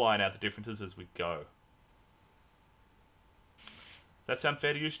 yeah, we'll iron out the differences as we go. Does that sound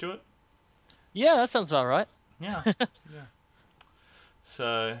fair to you, Stuart? Yeah, that sounds about right. Yeah. Yeah.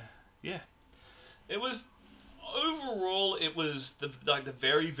 So, yeah. It was... Overall, it was the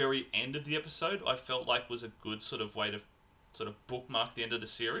very, very end of the episode, I felt like was a good sort of way to sort of bookmark the end of the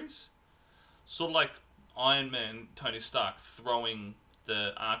series. Sort of like Iron Man, Tony Stark throwing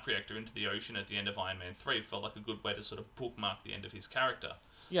the arc reactor into the ocean at the end of Iron Man 3 felt like a good way to sort of bookmark the end of his character.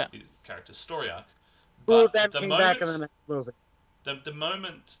 Yeah. His character's story arc. Who then came back in the next movie. The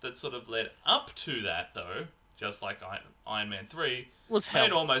moments that sort of led up to that, though, just like Iron Man 3,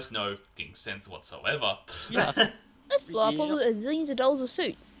 made almost no fucking sense whatsoever. Yeah. Let's blow up all the zillions of dollars of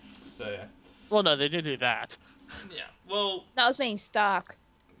suits. So, yeah. Well, no, they did do that. Yeah, well... That was being Stark.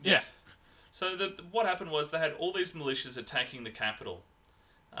 Yeah. So what happened was they had all these militias attacking the capital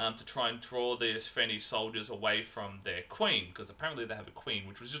to try and draw the Espheni soldiers away from their queen, because apparently they have a queen,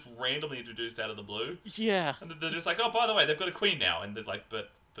 which was just randomly introduced out of the blue. Yeah. And they're just like, oh, by the way, they've got a queen now. And they're like, but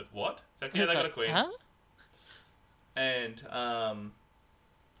what? It's like, yeah, they've got a queen. Huh? And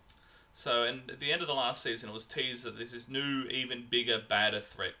So, and at the end of the last season, it was teased that there's this new, even bigger, badder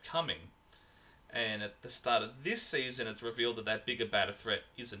threat coming. And at the start of this season, it's revealed that that bigger, badder threat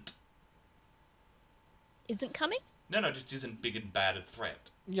isn't. Isn't coming? No, just isn't big and badder threat.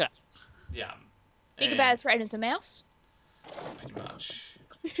 Yeah. Yeah. Bigger And bad threat is a mouse? pretty much.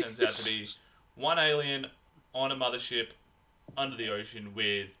 Turns out to be one alien on a mothership under the ocean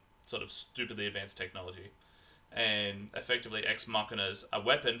with sort of stupidly advanced technology. And effectively Ex Machina's a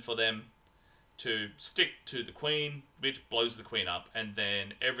weapon for them to stick to the Queen, which blows the Queen up. And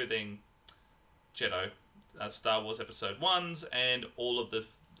then everything, Jedi, Star Wars Episode 1s, and all of the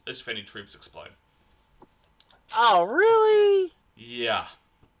Isfeni troops explode. Oh, really? Yeah.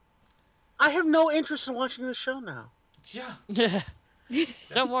 I have no interest in watching this show now. Yeah. Yeah.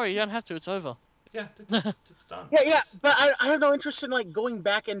 Don't worry, you don't have to. It's over. Yeah, it's done. Yeah, but I have no interest in like going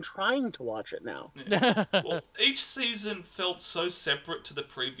back and trying to watch it now. Yeah. Well, each season felt so separate to the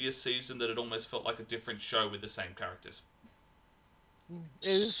previous season that it almost felt like a different show with the same characters.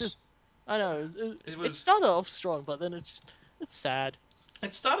 It's just, I know. It started off strong, but then it's sad.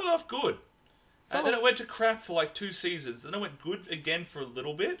 It started off good. And then it went to crap for like 2 seasons. Then it went good again for a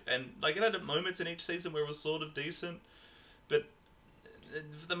little bit. And like it had moments in each season where it was sort of decent. But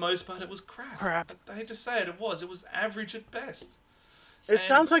for the most part, it was crap. I hate to say it, it was average at best. It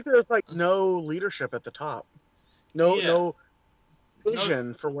sounds like there's like no leadership at the top. No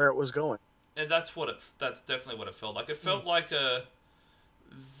vision for where it was going. And that's definitely what it felt like. It felt like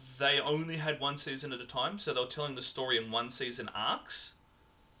they only had 1 season at a time, so they were telling the story in 1 season arcs.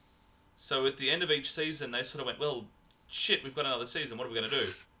 So at the end of each season, they sort of went, well, shit, we've got another season, what are we going to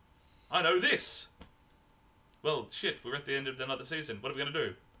do? I know this! Well, shit, we're at the end of another season, what are we going to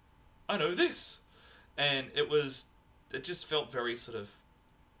do? I know this! And it just felt very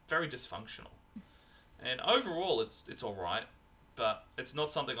very dysfunctional. And overall, it's alright, but it's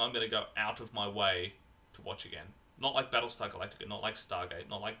not something I'm going to go out of my way to watch again. Not like Battlestar Galactica, not like Stargate,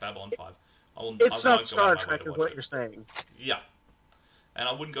 not like Babylon 5. It's not Star Trek, is what you're saying. Yeah. And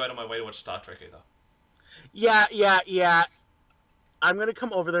I wouldn't go out of my way to watch Star Trek either. Yeah. I'm going to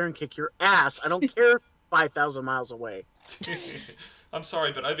come over there and kick your ass. I don't care 5,000 miles away. I'm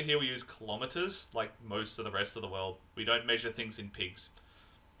sorry, but over here we use kilometers, like most of the rest of the world. We don't measure things in pigs.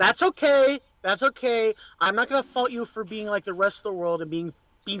 That's okay. I'm not going to fault you for being like the rest of the world and being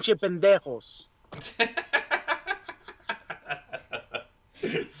pinche pendejos.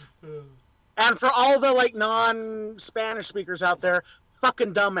 And for all the like non-Spanish speakers out there,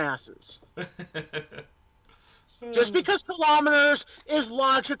 fucking dumbasses. Just because kilometers is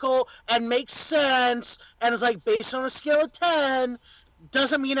logical and makes sense and is like based on a scale of 10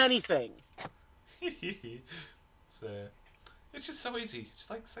 doesn't mean anything. So, it's just so easy. It's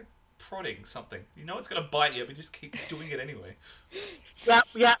like prodding something. You know it's gonna bite you, but you just keep doing it anyway.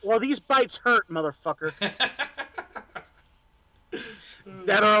 Yeah. Well, these bites hurt, motherfucker.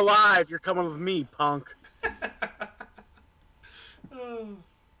 Dead or alive, you're coming with me, punk.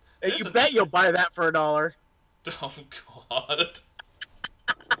 Hey, you bet you'll buy that for $1. Oh, God.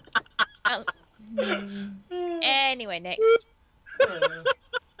 Anyway, next. Yeah.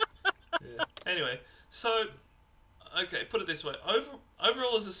 Anyway, so, okay, put it this way.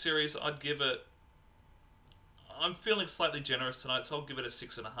 Overall as a series, I'd give it... I'm feeling slightly generous tonight, so I'll give it a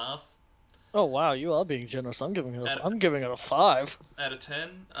 6.5. Oh wow, you are being generous. I'm giving it a 5 out of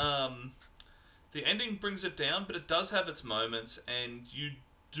 10. The ending brings it down, but it does have its moments, and you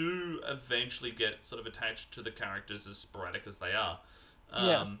do eventually get sort of attached to the characters as sporadic as they are.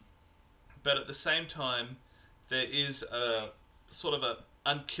 But at the same time, there is a sort of a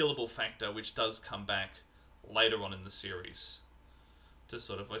unkillable factor which does come back later on in the series, to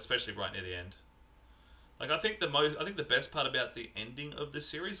sort of, especially right near the end. Like I think the best part about the ending of the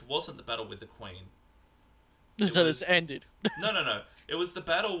series wasn't the battle with the Queen. It's ended. No. It was the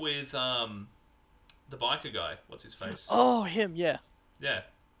battle with the biker guy. What's his face? Oh, him, yeah. Yeah.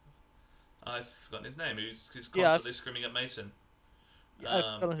 I've forgotten his name. He's constantly screaming at Mason. Yeah,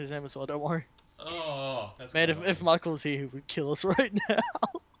 I've forgotten his name as well, don't worry. Oh, that's man, if Michael was here, he would kill us right now.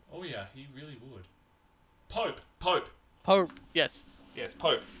 Oh yeah, he really would. Pope, yes. Yes,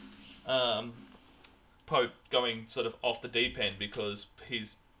 Pope. Pope going sort of off the deep end because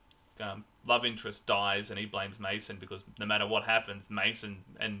his love interest dies and he blames Mason because no matter what happens, Mason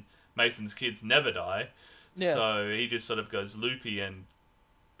and Mason's kids never die. Yeah. So he just sort of goes loopy, and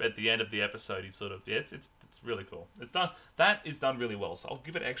at the end of the episode, he sort of it's really cool. It's done. That is done really well. So I'll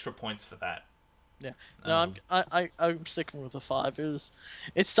give it extra points for that. Yeah. No, I'm sticking with the 5.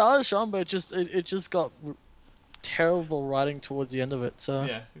 It started strong, but it just got terrible writing towards the end of it. So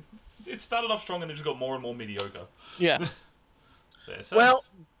yeah. It started off strong and it just got more and more mediocre. Yeah. So, well,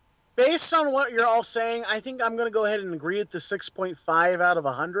 based on what you're all saying, I think I'm going to go ahead and agree with the 6.5 out of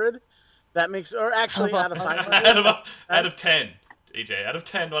 100. That makes, or actually out of 500. out of 10, EJ. Out of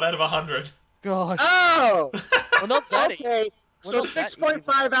 10, not out of 100. Gosh. Oh! Well, not that Okay, so not that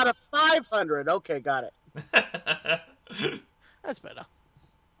 6.5 out of 500. Okay, got it. That's better.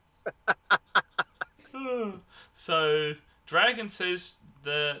 So, Dragon says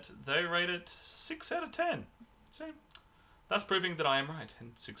that they rate it 6 out of 10. See? That's proving that I am right,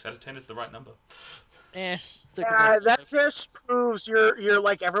 and 6 out of 10 is the right number. That just proves you're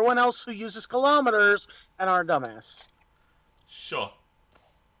like everyone else who uses kilometers and are a dumbass. Sure.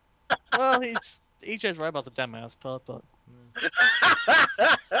 Well, EJ's right about the dumbass part, but...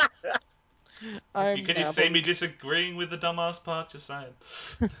 Can you see me disagreeing with the dumbass part? Just saying.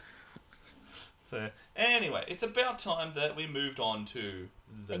 So, anyway, it's about time that we moved on to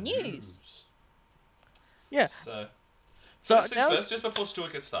the news. Yeah. So first, just before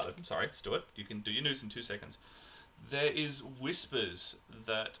Stuart gets started, I'm sorry, Stuart, you can do your news in 2 seconds. There is whispers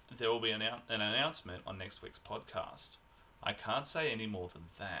that there will be an announcement on next week's podcast. I can't say any more than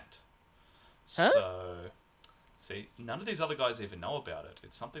that. Huh? So, see, none of these other guys even know about it.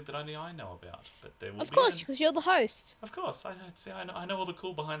 It's something that only I know about. But there will Of course, because you're the host. Of course, I know all the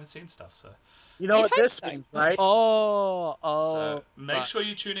cool behind the scenes stuff. So you know what this means, right? So make sure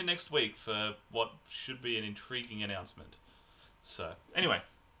you tune in next week for what should be an intriguing announcement. So anyway,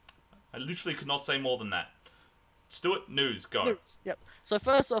 I literally could not say more than that. Stuart, news, go. News, yep. So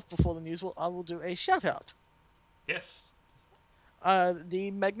first off, before the news, I will do a shout out. Yes.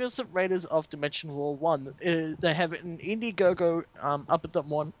 The Magnificent Raiders of Dimension War 1. They have an Indiegogo up at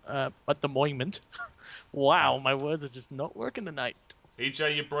the moment. Wow, my words are just not working tonight.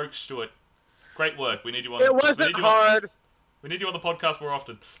 EJ, you broke Stuart. Great work. We need you on. It wasn't hard. We need you on the podcast more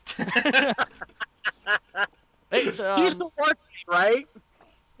often. Hey, He's the wartard, right?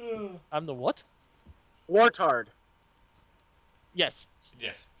 I'm the what? Wartard. Yes.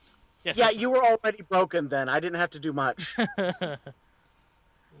 Yes. Yes. Yeah, you were already broken then. I didn't have to do much.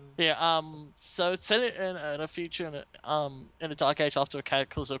 Yeah. So it's set in a future in a dark age after a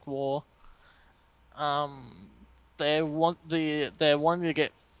cataclysmic war. They're wanting to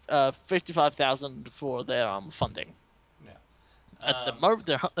get 55,000 for their funding. Yeah. At the moment,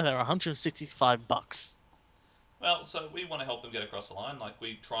 they're $165. Well, so we want to help them get across the line, like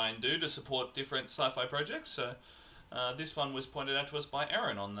we try and do to support different sci-fi projects. So this one was pointed out to us by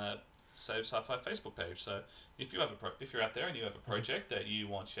Aaron on the Save Sci-Fi Facebook page. So if you're out there and you have a project that you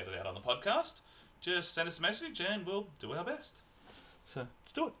want shouted out on the podcast, just send us a message and we'll do our best. So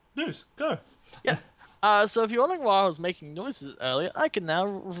let's do it. News, go. Yeah. So if you're wondering why I was making noises earlier, I can now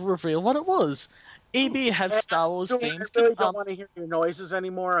reveal what it was. EB have Star Wars themes. I really don't want to hear your noises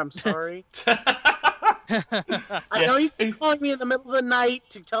anymore. I'm sorry. I know you keep calling me in the middle of the night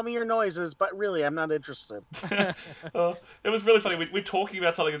to tell me your noises, but really, I'm not interested. It was really funny. We're talking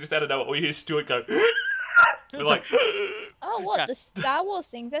about something and just out of nowhere, we hear Stuart go. We're like, oh, what, the Star Wars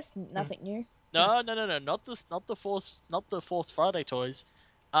things? That's nothing new. No, not the Force Friday toys.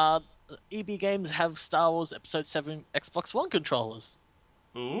 EB Games have Star Wars Episode 7 Xbox One controllers.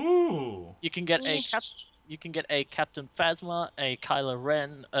 Ooh. You can get a Captain Phasma, a Kylo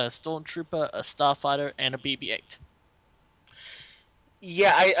Ren, a Stormtrooper, a Starfighter, and a BB-8.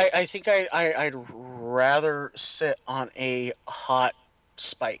 Yeah, I think I'd rather sit on a hot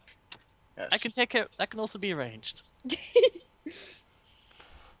spike. Yes. I can take it. That can also be arranged.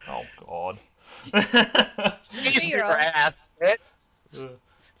 Oh God.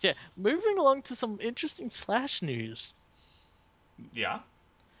 Yeah, moving along to some interesting Flash news. Yeah.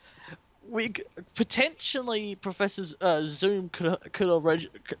 Potentially Professor Zoom could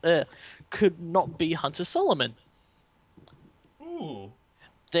not be Hunter Solomon. Ooh.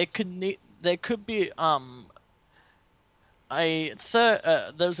 There could be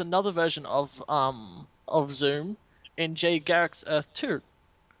there's another version of Zoom in Jay Garrick's Earth 2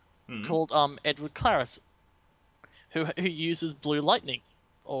 called Edward Claris, who uses blue lightning,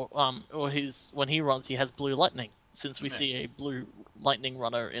 or when he runs he has blue lightning, since we see a blue lightning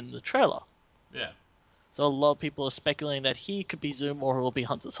runner in the trailer. Yeah. So a lot of people are speculating that he could be Zoom or he'll be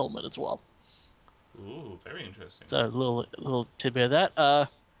Hunter Solomon as well. Ooh, very interesting. So a little tidbit of that.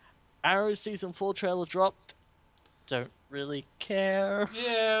 Arrow Season 4 trailer dropped. Don't really care.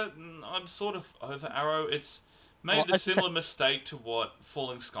 Yeah, I'm sort of over Arrow. It's made a similar mistake to what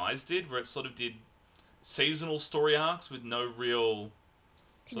Falling Skies did, where it sort of did seasonal story arcs with no real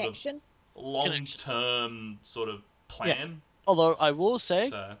connection, long-term sort of plan. Yeah. Although I will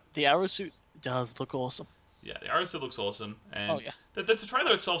say, the Arrow suit does look awesome. Yeah, the Arrow suit looks awesome, and oh, yeah. the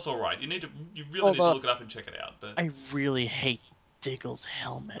trailer itself's all right. You really need to look it up and check it out. But I really hate Diggle's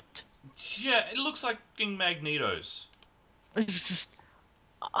helmet. Yeah, it looks like King Magneto's. It's just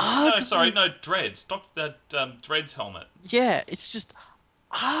No, ugly. sorry, no, Dread's. Dread's helmet. Yeah, it's just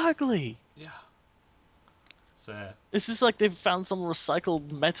ugly. Yeah. So, It's just like they've found some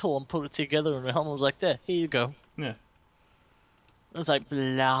recycled metal and put it together, and the helmet was like, there, here you go. yeah. It was like,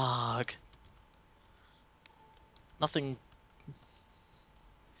 blag. Nothing.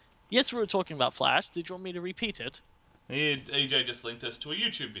 Yes, we were talking about Flash. Did you want me to repeat it? EJ just linked us to a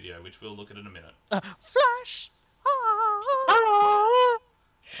YouTube video, which we'll look at in a minute. Flash!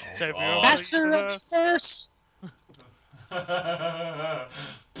 Save your Oh. Master of the universe. Force.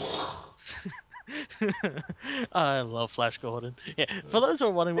 I love Flash Gordon. Yeah, for those who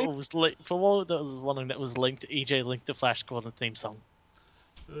are wondering what was that was linked, EJ linked the Flash Gordon theme song.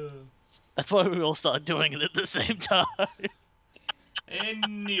 That's why we all started doing it at the same time.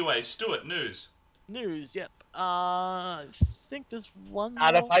 Anyway, Stuart, news. News, yep. I think there's one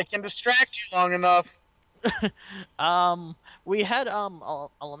Not more. if I can distract you long enough. We had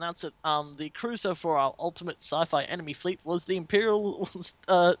I'll announce it. The cruiser for our ultimate sci-fi enemy fleet was the Imperial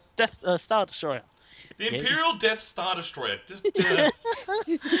Star Destroyer. The Imperial Death Star Destroyer. Just,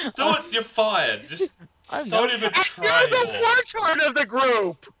 Stuart, you're fired. Just I'm don't not- even You're try the more. worst part of the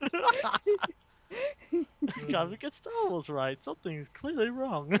group. Can't get Star Wars right. Something's clearly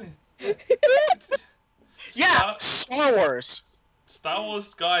wrong. Yeah, Star Wars. Star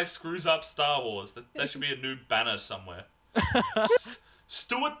Wars guy screws up Star Wars. That should be a new banner somewhere.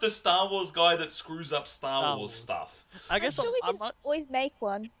 Stuart, the Star Wars guy that screws up Star Star Wars Wars. stuff. I guess I'm sure we I can might, always make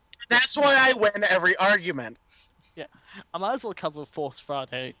one. That's why I win every argument. I might as well cover Force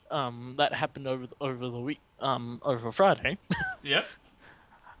Friday. That happened over the week. Over Friday. Yep.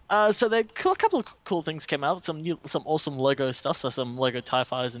 So a couple of cool things came out. Some awesome Lego stuff. So some Lego TIE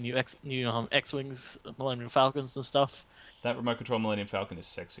Fighters and new X-wings, Millennium Falcons and stuff. That remote control Millennium Falcon is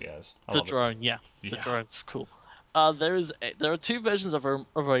sexy as. I The love it. drone, yeah. The Yeah. drone's cool. There are two versions of a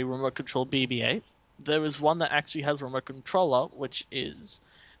remote control BB-8. There is one that actually has a remote controller, which is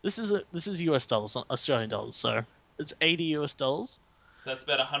this is US dollars, not Australian dollars. So it's $80 US. That's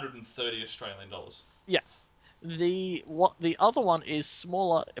about 130 Australian dollars. The other one is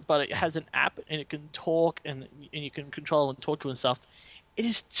smaller, but it has an app and it can talk and you can control and talk to and stuff. It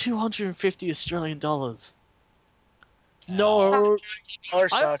is 250 Australian dollars. No, Dollar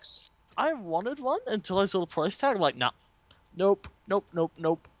sucks. I wanted one until I saw the price tag. I'm like, nah, nope. Well,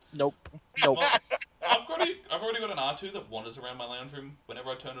 I've already got an R2 that wanders around my lounge room whenever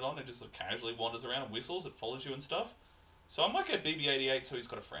I turn it on. It just sort of casually wanders around and whistles. It follows you and stuff. So I might get BB-88 so he's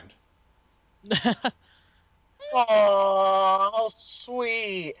got a friend. Oh,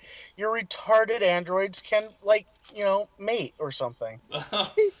 sweet. Your retarded androids can, mate or something.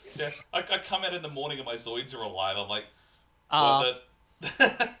 Yes, I come out in the morning and my Zoids are alive. I'm like, Uh, worth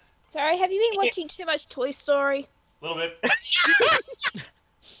it. Sorry, have you been watching too much Toy Story? A little bit.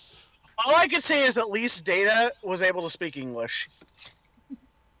 All I can say is at least Data was able to speak English.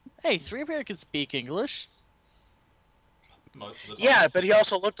 hey, 3PO can speak English. Most of the time. Yeah, but he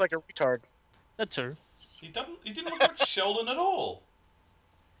also looked like a retard. That too. He didn't look like Sheldon at all.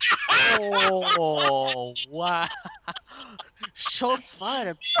 Oh, wow. Shots fired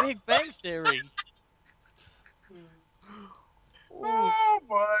at Big Bang Theory. Oh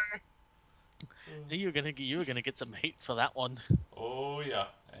boy. You were gonna get some hate for that one. Oh yeah,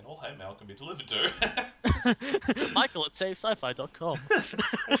 and all hate mail can be delivered to. Michael at SaveSciFi.com.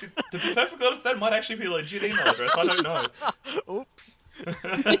 Actually, to be perfectly honest, that might actually be a legit email address. I don't know. Oops. You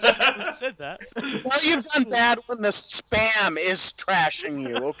said that. Well, you've done bad when the spam is trashing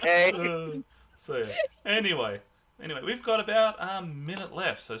you, okay? So yeah. Anyway, we've got about a minute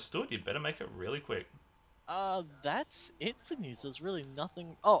left. So Stuart, you better make it really quick. That's it for news. There's really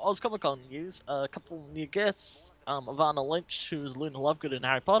nothing. Oh, Oz Comic Con news. A couple new guests. Ivana Lynch, who's Luna Lovegood in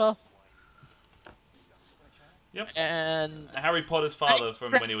Harry Potter, Yep. and Harry Potter's father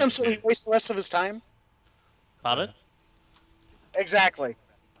from when he was a So he kid. wastes the rest of his time? pardon. Exactly.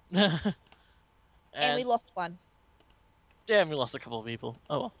 And and we lost one. damn, we lost a couple of people.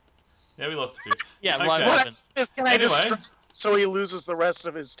 Oh well. Yeah, we lost a few. Yeah, Okay. right. What Happened. else can I Anyway. distract so he loses the rest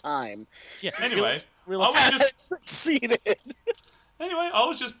of his time? Yeah. Anyway, we I lost. was just Succeeded. I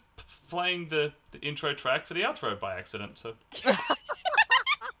was just playing the intro track for the outro by accident. So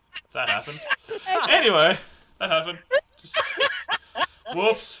that happened. Anyway, that happened.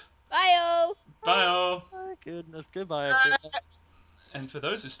 Whoops. Bye-oh! Bye. Oh, goodness, goodbye. Everyone. And for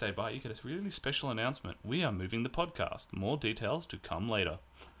those who stay by, you get a really special announcement. We are moving the podcast. More details to come later.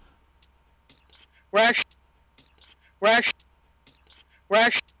 We're actually